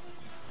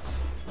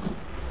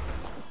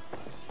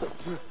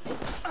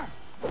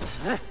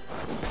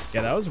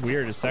 Yeah, that was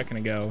weird a second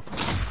ago.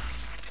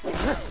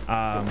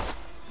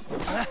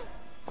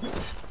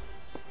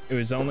 it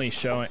was only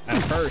showing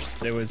at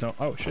first. It was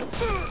oh shit.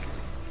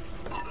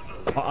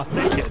 I'll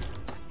take it.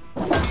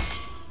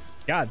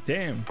 God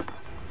damn.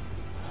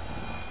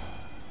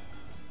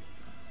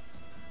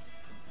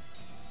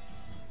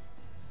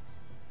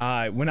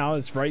 When I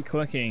was right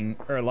clicking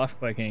or left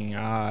clicking,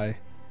 I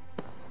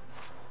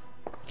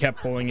kept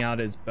pulling out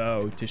his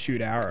bow to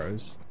shoot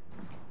arrows.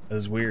 It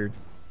was weird.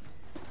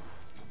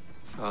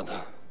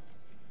 Father,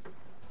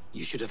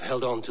 you should have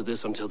held on to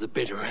this until the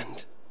bitter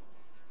end.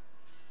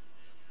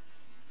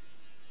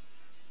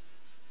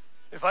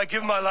 If I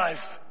give my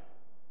life,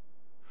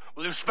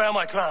 will you spare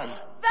my clan?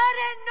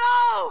 Verin,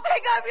 no!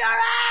 Pick up your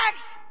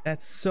axe!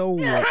 That's so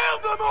weird. Kill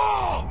them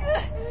all!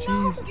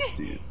 Jesus,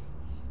 dude.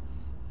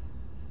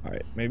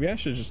 Alright, maybe I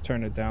should just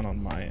turn it down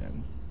on my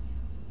end.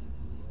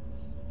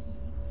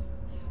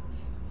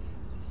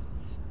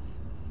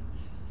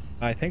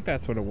 I think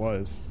that's what it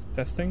was.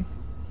 Testing?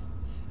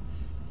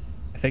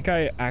 I think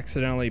I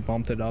accidentally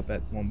bumped it up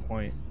at one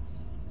point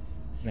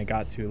and it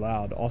got too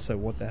loud. Also,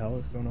 what the hell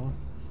is going on?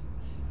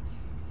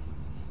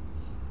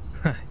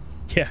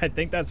 Yeah, I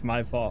think that's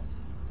my fault.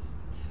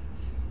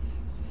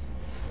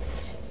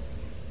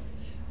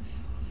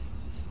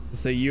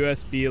 The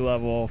USB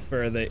level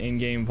for the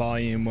in-game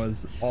volume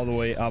was all the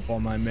way up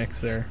on my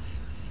mixer,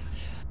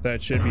 so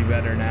it should be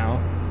better now,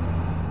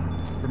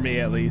 for me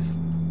at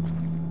least.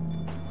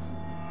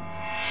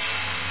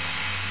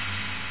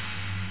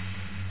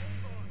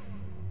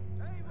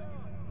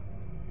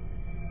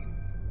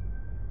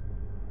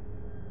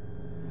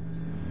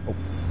 Oh.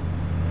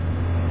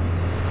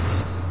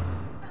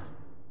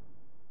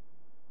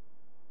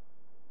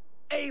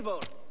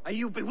 Eivor, are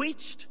you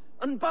bewitched?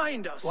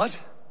 Unbind us. What?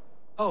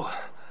 Oh,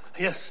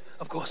 yes,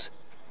 of course.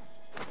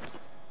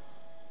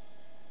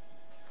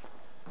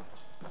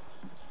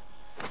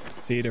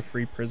 See it, a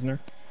free prisoner.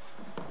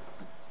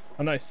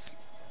 Oh, nice.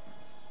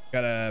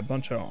 Got a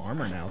bunch of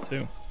armor now,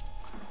 too.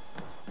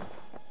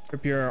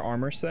 Equip your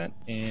armor set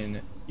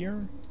in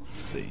here. Let's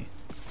see.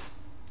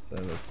 So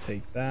let's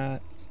take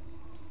that.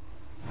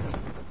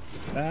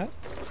 That.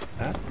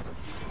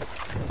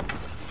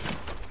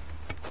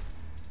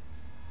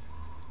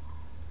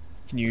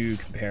 Can you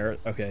compare it?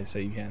 Okay, so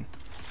you can.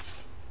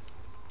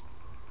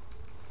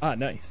 Ah,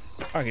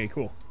 nice. Okay,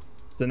 cool.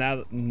 So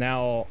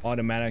now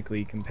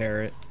automatically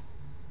compare it.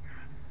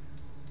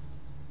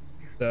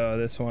 So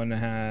this one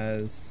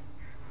has,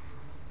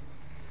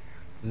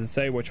 does it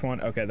say which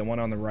one? Okay, the one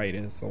on the right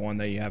is the one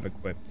that you have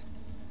equipped.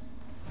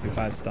 If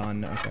I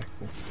stun, okay,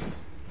 cool.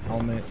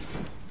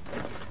 Helmets.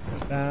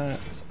 That.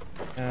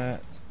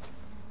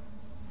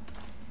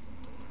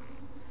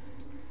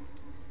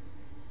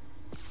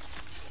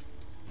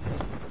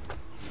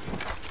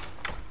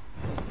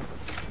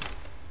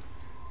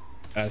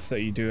 So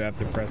you do have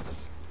to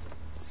press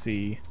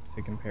C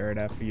to compare it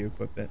after you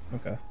equip it.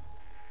 Okay.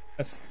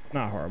 That's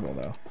not horrible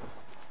though.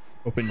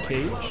 Open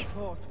cage.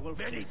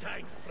 Many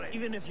thanks, friend.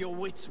 Even if your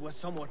wits were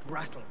somewhat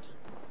rattled.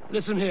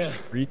 Listen here.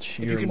 Reach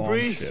if your you can long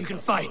breathe, ship. you can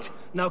fight.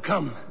 Now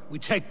come. We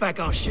take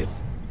back our ship.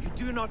 You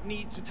do not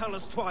need to tell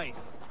us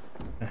twice.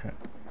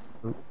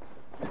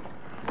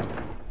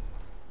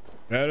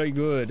 Very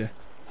good.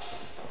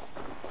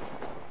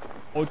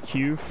 Hold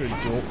Q for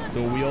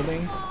dual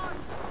wielding.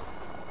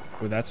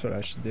 Oh, that's what I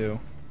should do.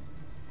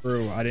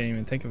 Bro, I didn't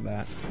even think of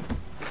that.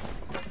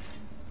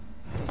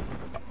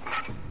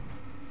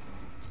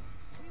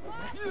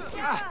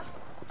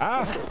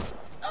 Ah!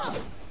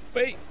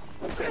 Wait!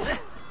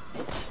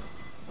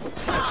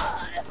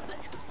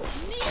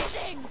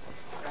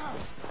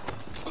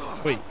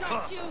 Wait.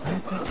 What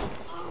is it?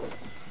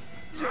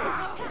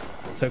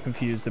 So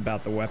confused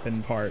about the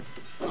weapon part.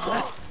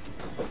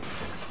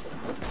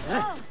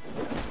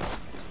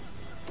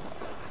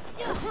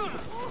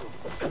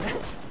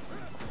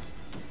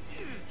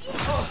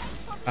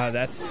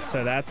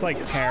 That's like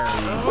parry.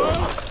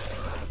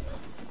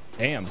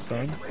 Damn,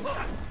 son.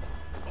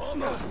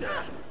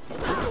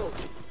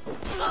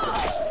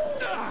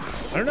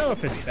 I don't know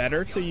if it's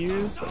better to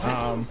use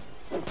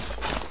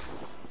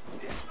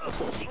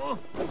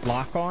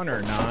lock on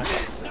or not.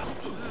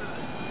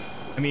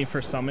 I mean,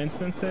 for some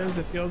instances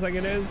it feels like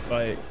it is,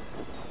 but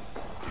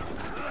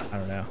I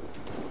don't know.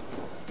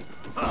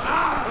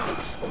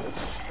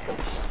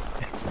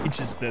 He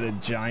just did a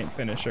giant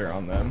finisher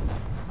on them.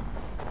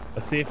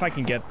 Let's see if I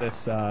can get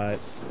this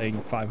thing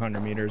 500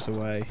 meters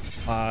away.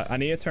 I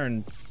need to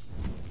turn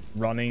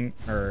running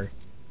or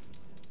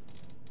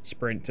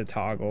sprint to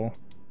toggle.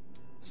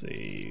 Let's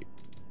see.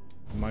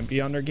 It might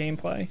be under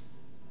gameplay.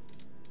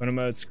 Photo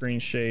mode, screen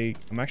shake.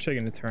 I'm actually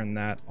going to turn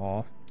that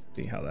off.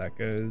 See how that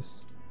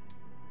goes.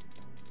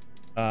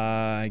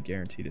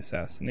 Guaranteed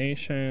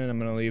assassination. I'm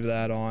going to leave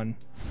that on.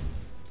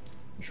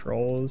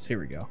 Controls. Here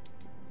we go.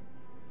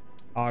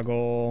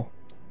 Toggle.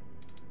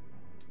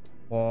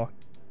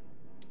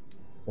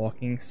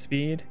 Walking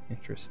speed.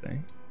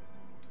 Interesting.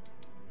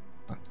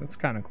 Oh, that's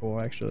kind of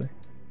cool, actually.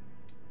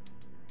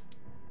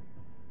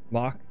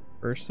 Lock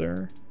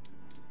cursor.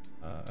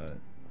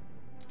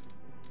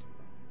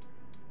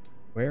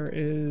 Where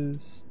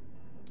is...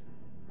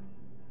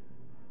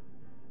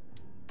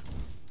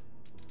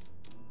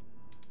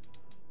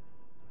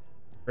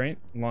 Sprint,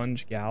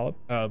 lunge, gallop.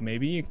 Oh,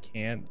 maybe you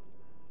can't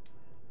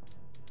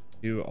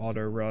do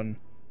auto run.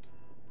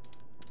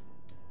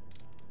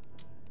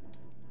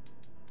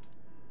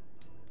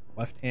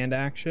 Left hand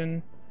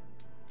action.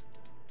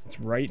 It's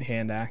right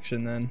hand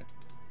action then.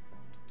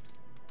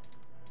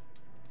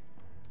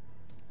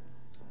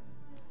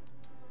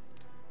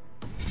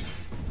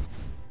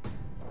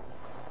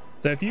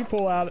 So if you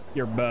pull out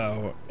your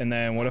bow, and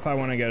then what if I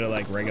want to go to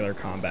like regular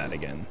combat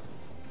again?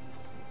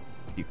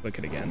 You click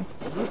it again.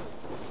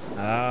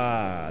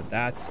 Ah,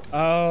 that's,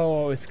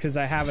 oh, it's because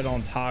I have it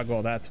on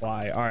toggle. That's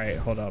why. All right,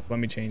 hold up. Let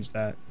me change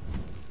that.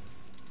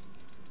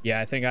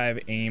 Yeah, I think I have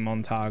aim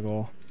on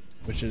toggle,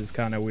 which is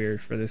kind of weird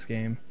for this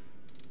game.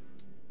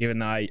 Even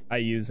though I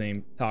use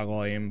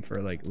toggle aim for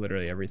like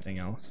literally everything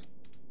else.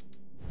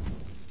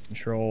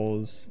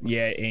 Controls,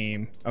 yeah,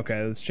 aim.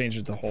 Okay, let's change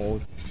it to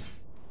hold.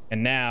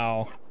 And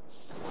now,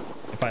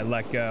 if I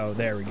let go,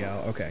 there we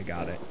go. Okay,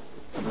 got it.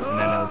 And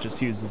then it'll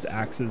just use his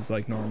axes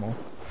like normal.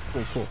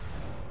 Cool, cool.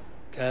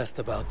 Cast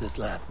about this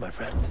land, my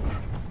friend.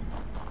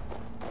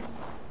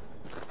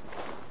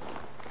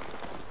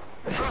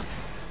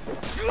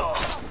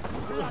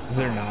 Is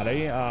there not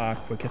a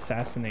quick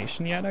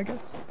assassination yet, I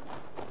guess?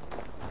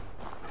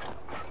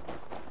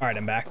 All right,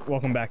 I'm back.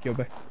 Welcome back,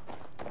 Yobe.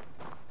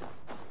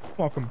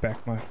 Welcome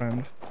back, my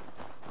friend.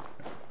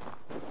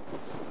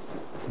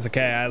 It's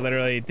okay. I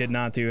literally did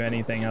not do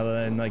anything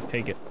other than like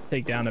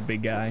take down a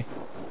big guy.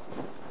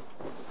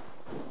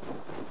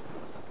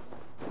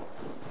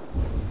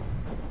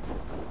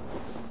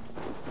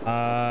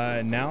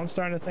 Now I'm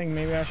starting to think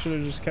maybe I should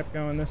have just kept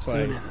going this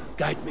way. Sunan,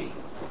 guide me.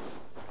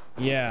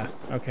 Yeah.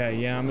 Okay.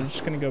 Yeah, I'm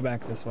just gonna go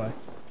back this way.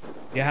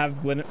 You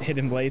have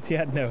hidden blades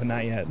yet? No,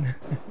 not yet.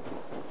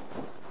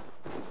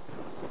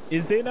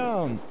 Is it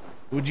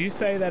would you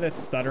say that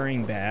it's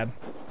stuttering bad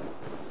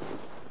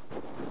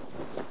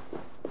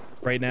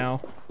right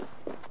now?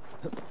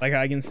 Like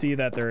I can see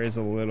that there is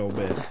a little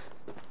bit.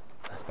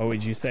 Oh,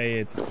 would you say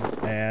it's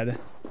bad?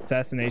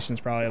 Assassination's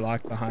probably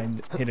locked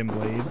behind hidden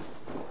blades.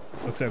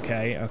 Looks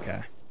okay.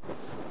 Okay.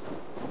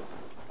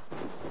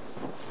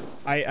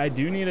 I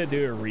do need to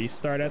do a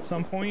restart at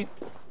some point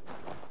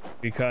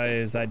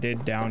because I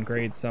did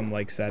downgrade some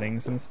like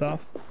settings and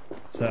stuff.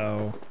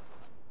 So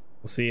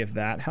we'll see if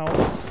that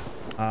helps.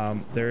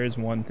 There is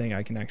one thing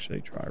I can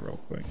actually try real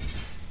quick.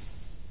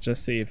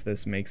 Just see if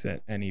this makes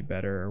it any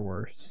better or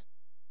worse.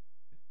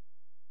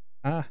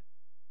 Ah,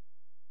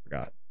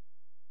 forgot.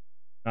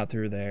 Not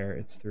through there,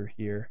 it's through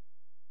here.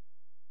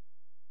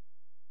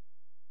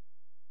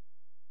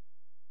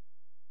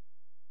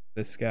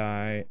 This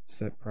guy,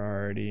 set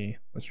priority.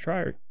 Let's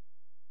try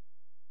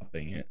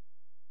upping it.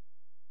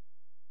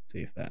 See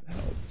if that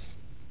helps.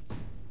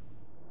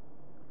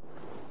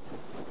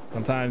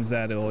 Sometimes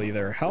that'll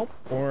either help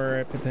or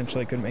it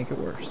potentially could make it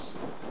worse.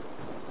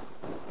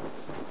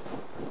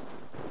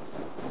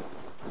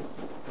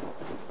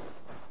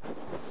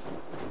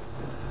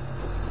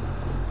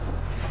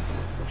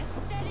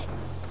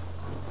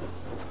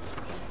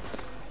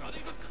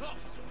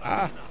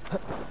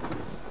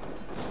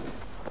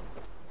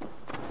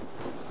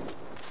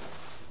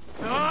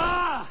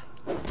 Ah.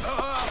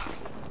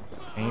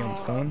 Damn,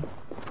 son.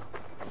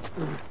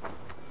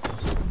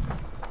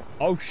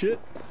 Oh shit.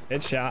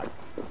 Headshot.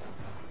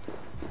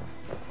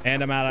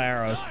 And I'm out of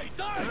arrows.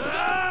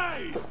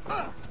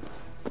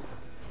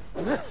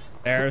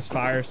 Arrows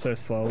fire so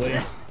slowly.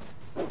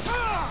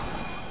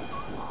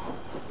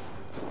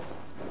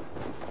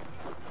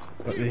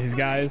 But these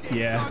guys,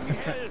 yeah.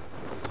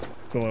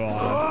 It's a little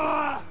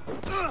odd.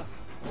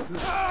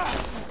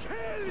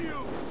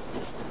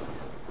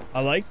 I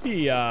like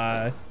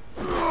the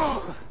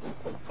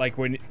like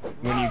when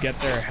you get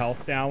their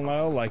health down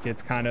low, like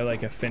it's kind of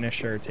like a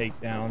finisher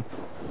takedown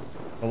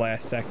the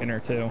last second or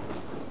two.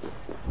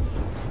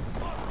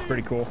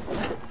 Pretty cool.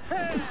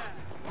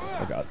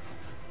 Oh god.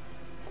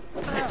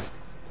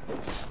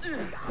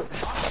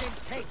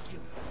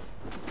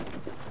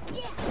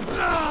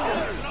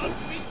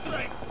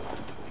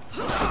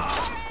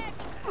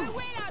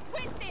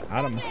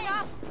 Got him.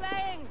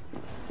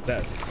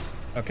 That.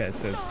 Okay,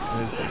 so it's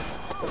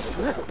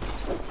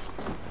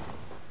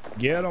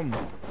get him.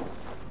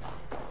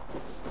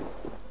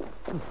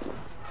 I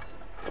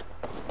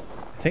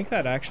think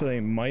that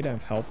actually might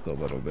have helped a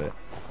little bit.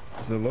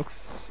 Because it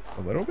looks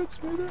a little bit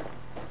smoother,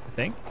 I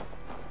think.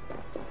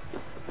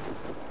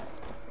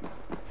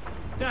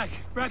 Dag,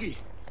 Braggy,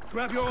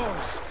 grab your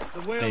oars.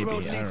 The whale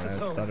road Maybe, I leads don't know, us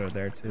it home. stuttered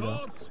there too though.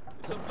 Lads,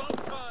 it's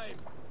about time.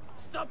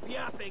 Stop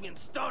yapping and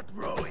start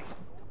rowing.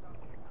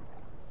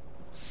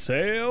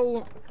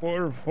 Sail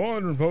for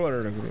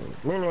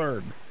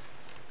forward.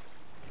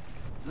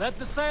 Let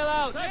the sail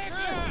out.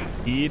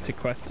 E to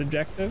quest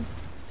objective.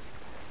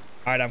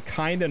 All right, I'm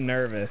kind of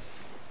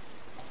nervous.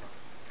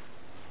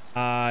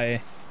 Ooh,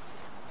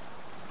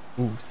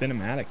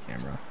 cinematic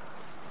camera.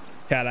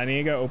 Cat, I need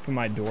to go open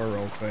my door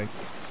real quick.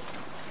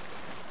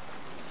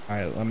 All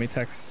right, let me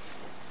text.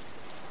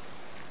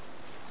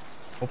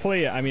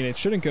 Hopefully, I mean, it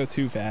shouldn't go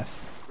too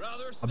fast.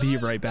 I'll be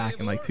right back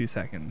in like 2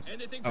 seconds.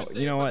 Oh,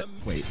 you know what?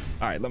 Wait.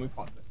 All right, let me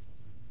pause it.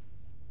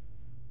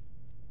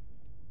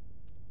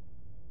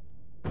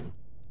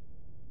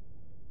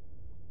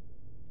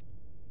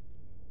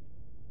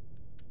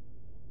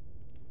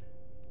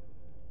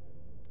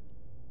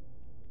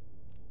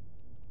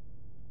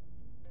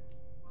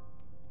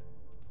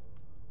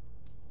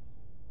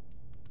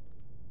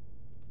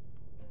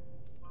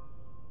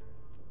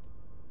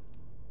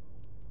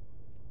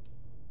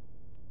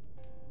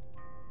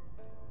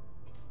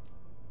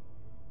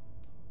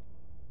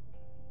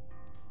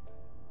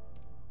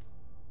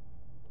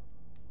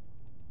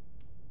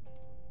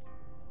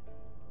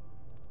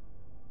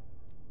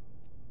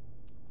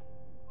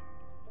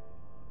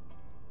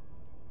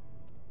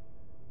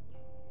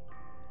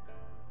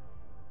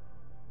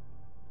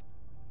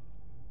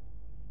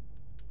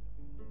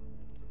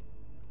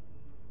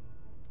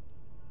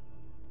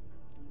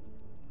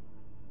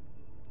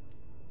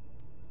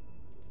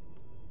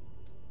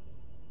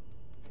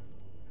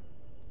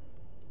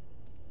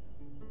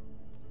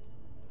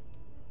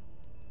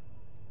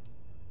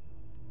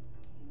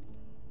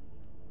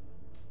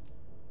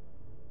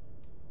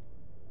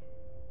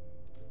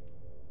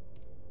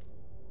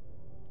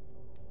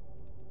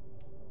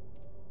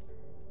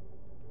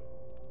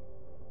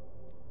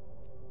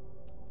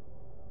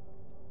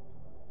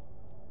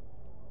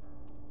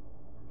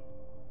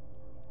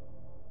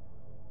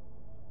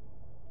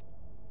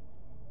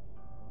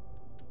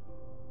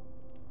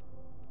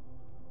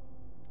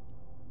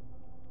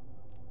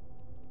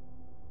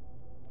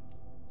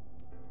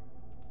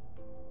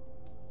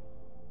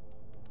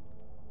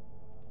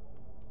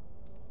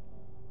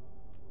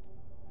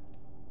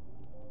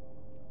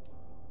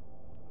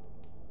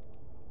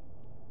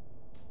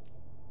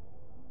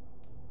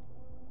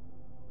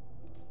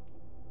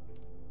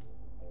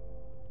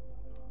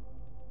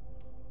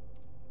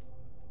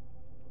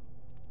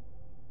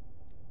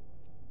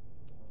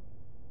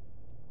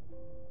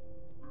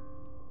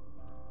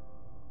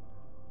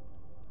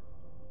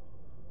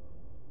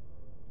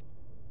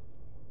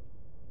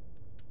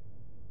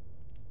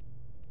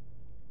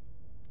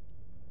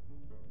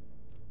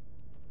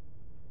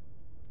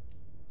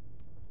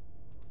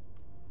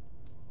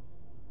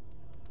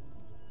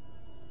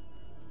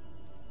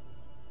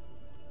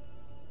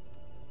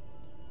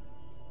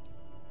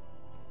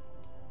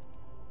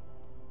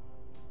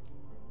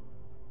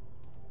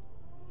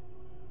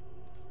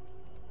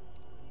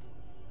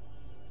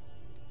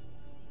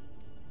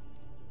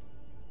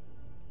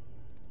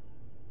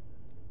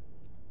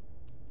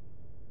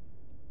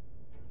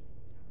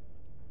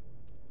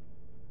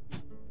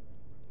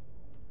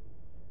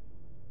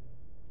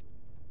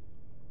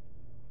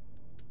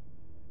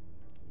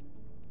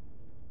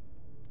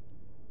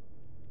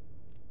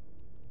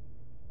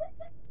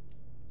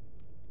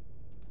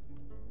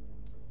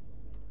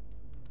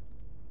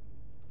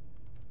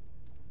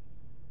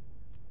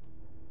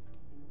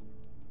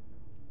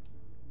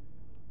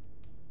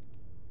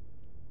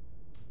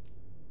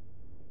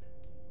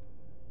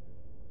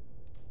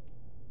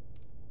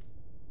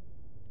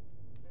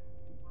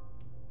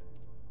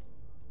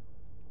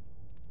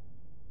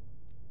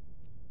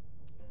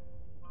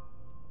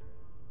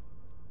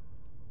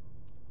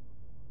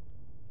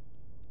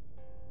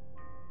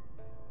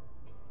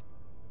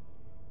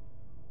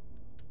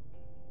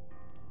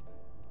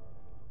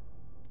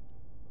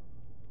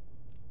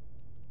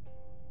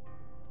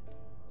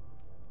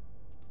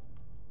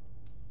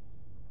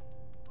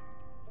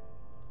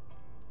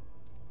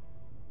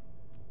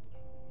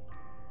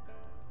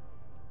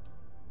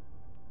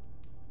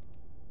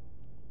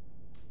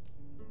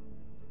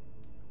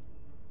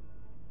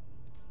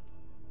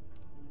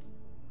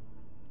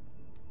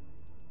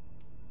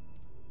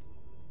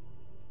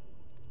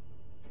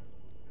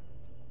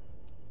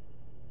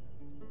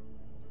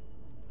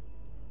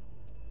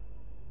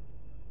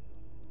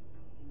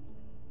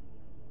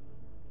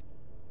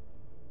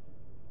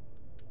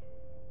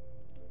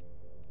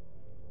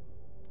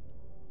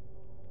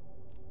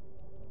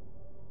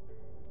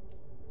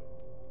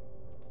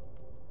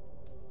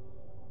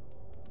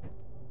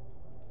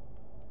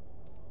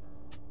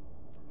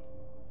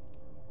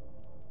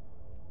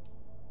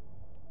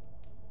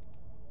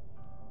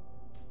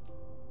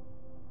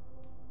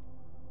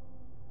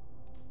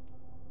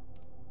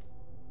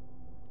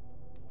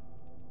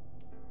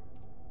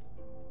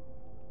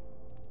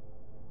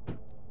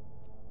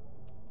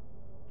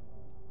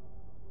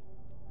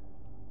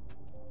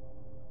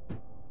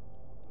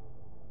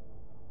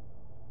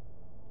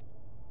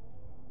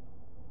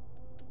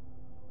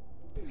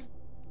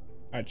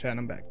 right, chat,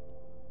 I'm back.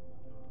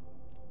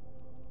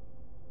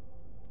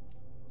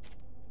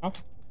 Oh.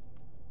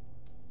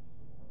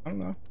 I don't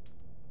know.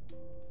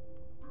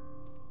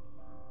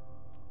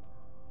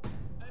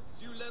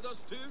 Yes, you led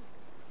us to?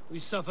 We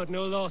suffered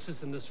no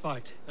losses in this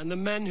fight, and the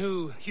men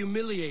who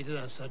humiliated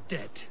us are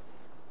dead.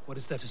 What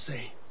is there to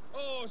say?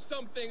 Oh,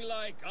 something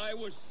like, I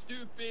was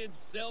stupid,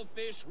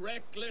 selfish,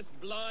 reckless,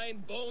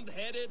 blind,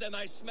 bone-headed, and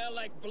I smell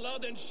like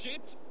blood and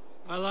shit?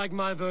 I like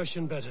my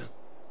version better.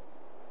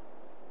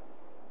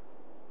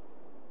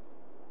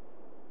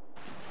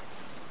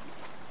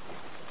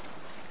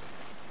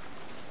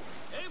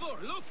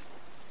 Eivor, look!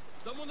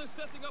 Someone is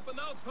setting up an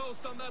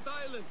outpost on that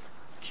island.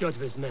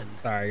 Kjotve's men.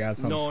 Sorry,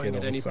 guys, I'm gnawing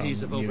at any so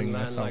piece of open land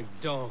myself. like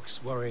dogs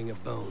worrying a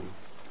bone.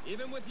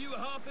 Even with you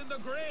half in the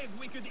grave,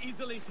 we could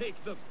easily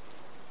take them.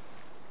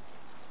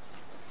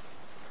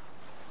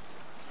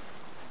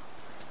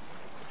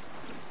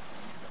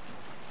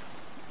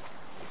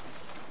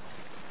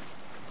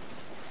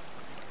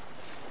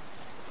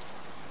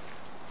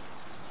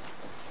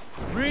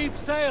 Reef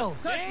sail!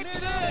 Take me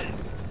in!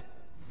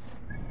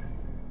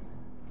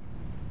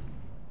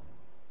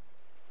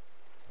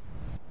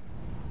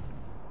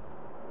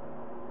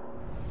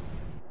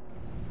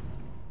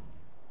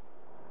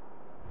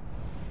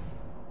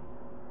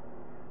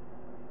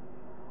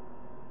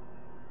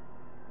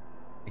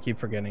 I keep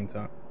forgetting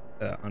to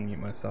unmute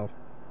myself.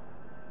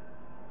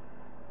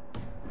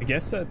 I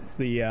guess that's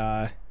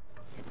the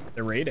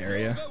raid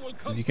area,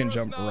 because you can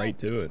jump right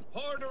to it.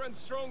 Harder and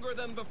stronger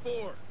than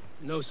before.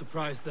 No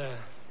surprise there.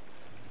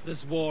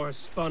 This war has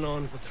spun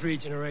on for 3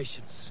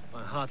 generations.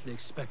 I hardly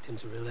expect him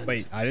to relent.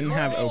 Wait, I didn't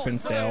have open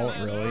sail,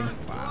 really?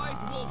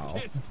 Wow.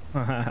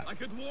 I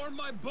could warm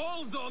my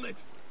balls on it.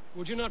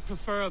 Would you not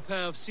prefer a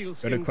pair of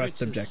sealskin Go to quest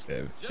breeches?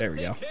 objective. There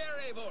we go. Care,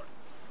 Eivor.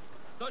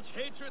 Such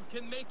hatred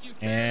can make you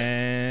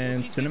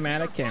And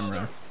cinematic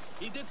camera.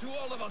 He did to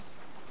all of us.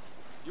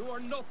 You are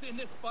not in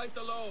this fight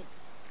alone.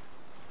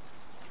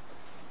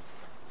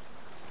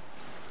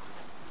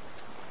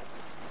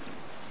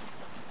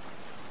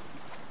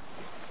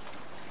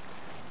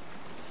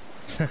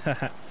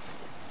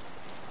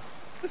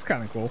 It's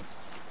kind of cool.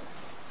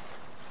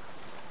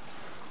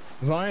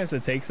 As long as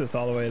it takes us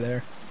all the way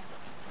there.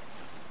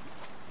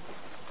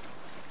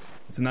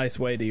 It's a nice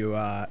way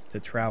to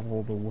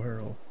travel the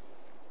world.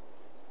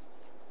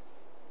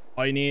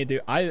 All you need to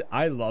do,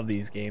 I love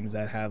these games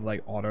that have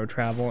like auto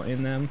travel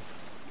in them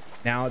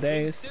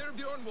nowadays,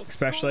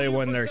 especially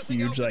when they're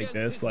huge like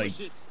this, like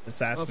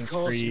Assassin's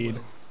Creed.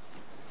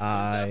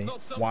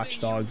 Watch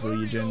Dogs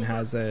Legion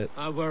has it.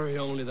 I worry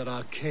only that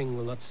our king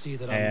will not see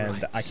that I'm And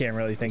right. I can't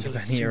really think of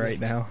any right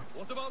now.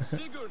 What about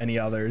Sigurd? Any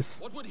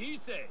others? What would he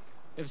say?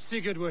 If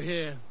Sigurd were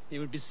here, he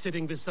would be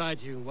sitting beside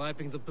you,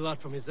 wiping the blood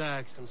from his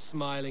axe and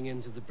smiling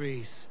into the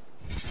breeze.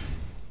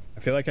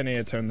 I feel like I need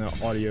to turn the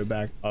audio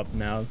back up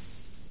now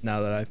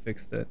that I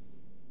fixed it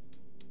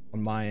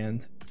on my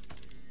end.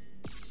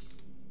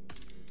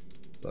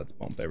 So let's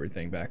bump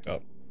everything back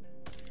up.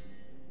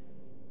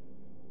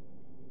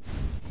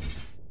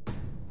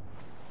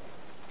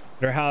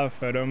 Wonder how a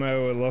photo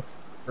mode would look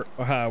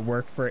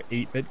work for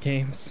 8-bit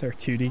games or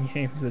 2D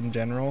games in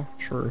general.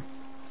 True.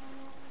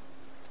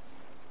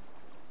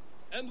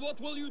 And what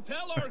will you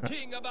tell our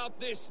king about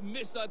this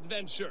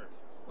misadventure?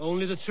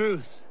 Only the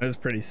truth. That was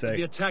pretty sick.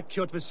 We attacked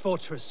Kjotve's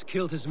fortress,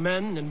 killed his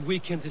men, and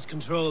weakened his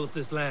control of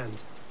this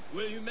land.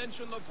 Will you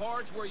mention the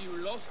part where you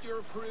lost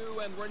your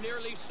crew and were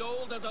nearly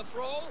sold as a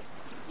thrall?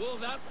 Will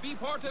that be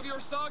part of your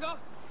saga?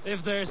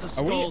 If there's a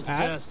skull to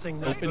dare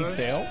sing that open verse,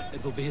 sail?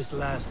 it will be his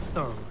last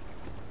song.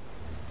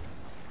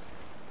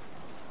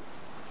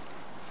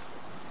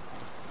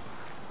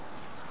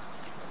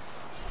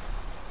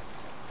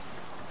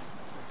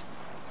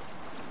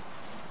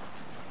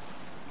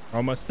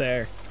 Almost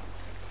there.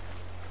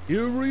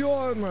 Here we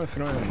are, my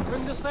friends. Bring the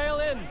sail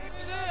in.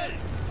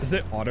 Is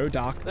it auto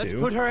dock too? Let's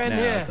put her in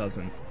here. No, it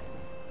doesn't.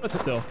 But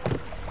still.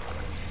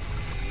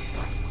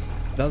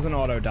 Doesn't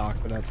auto dock,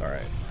 but that's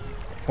alright.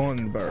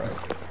 Funburg.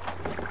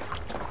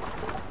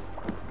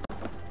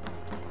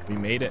 We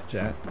made it,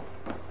 chat.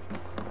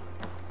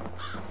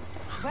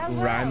 Well,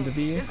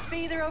 Randby. the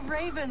feeder of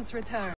ravens returned.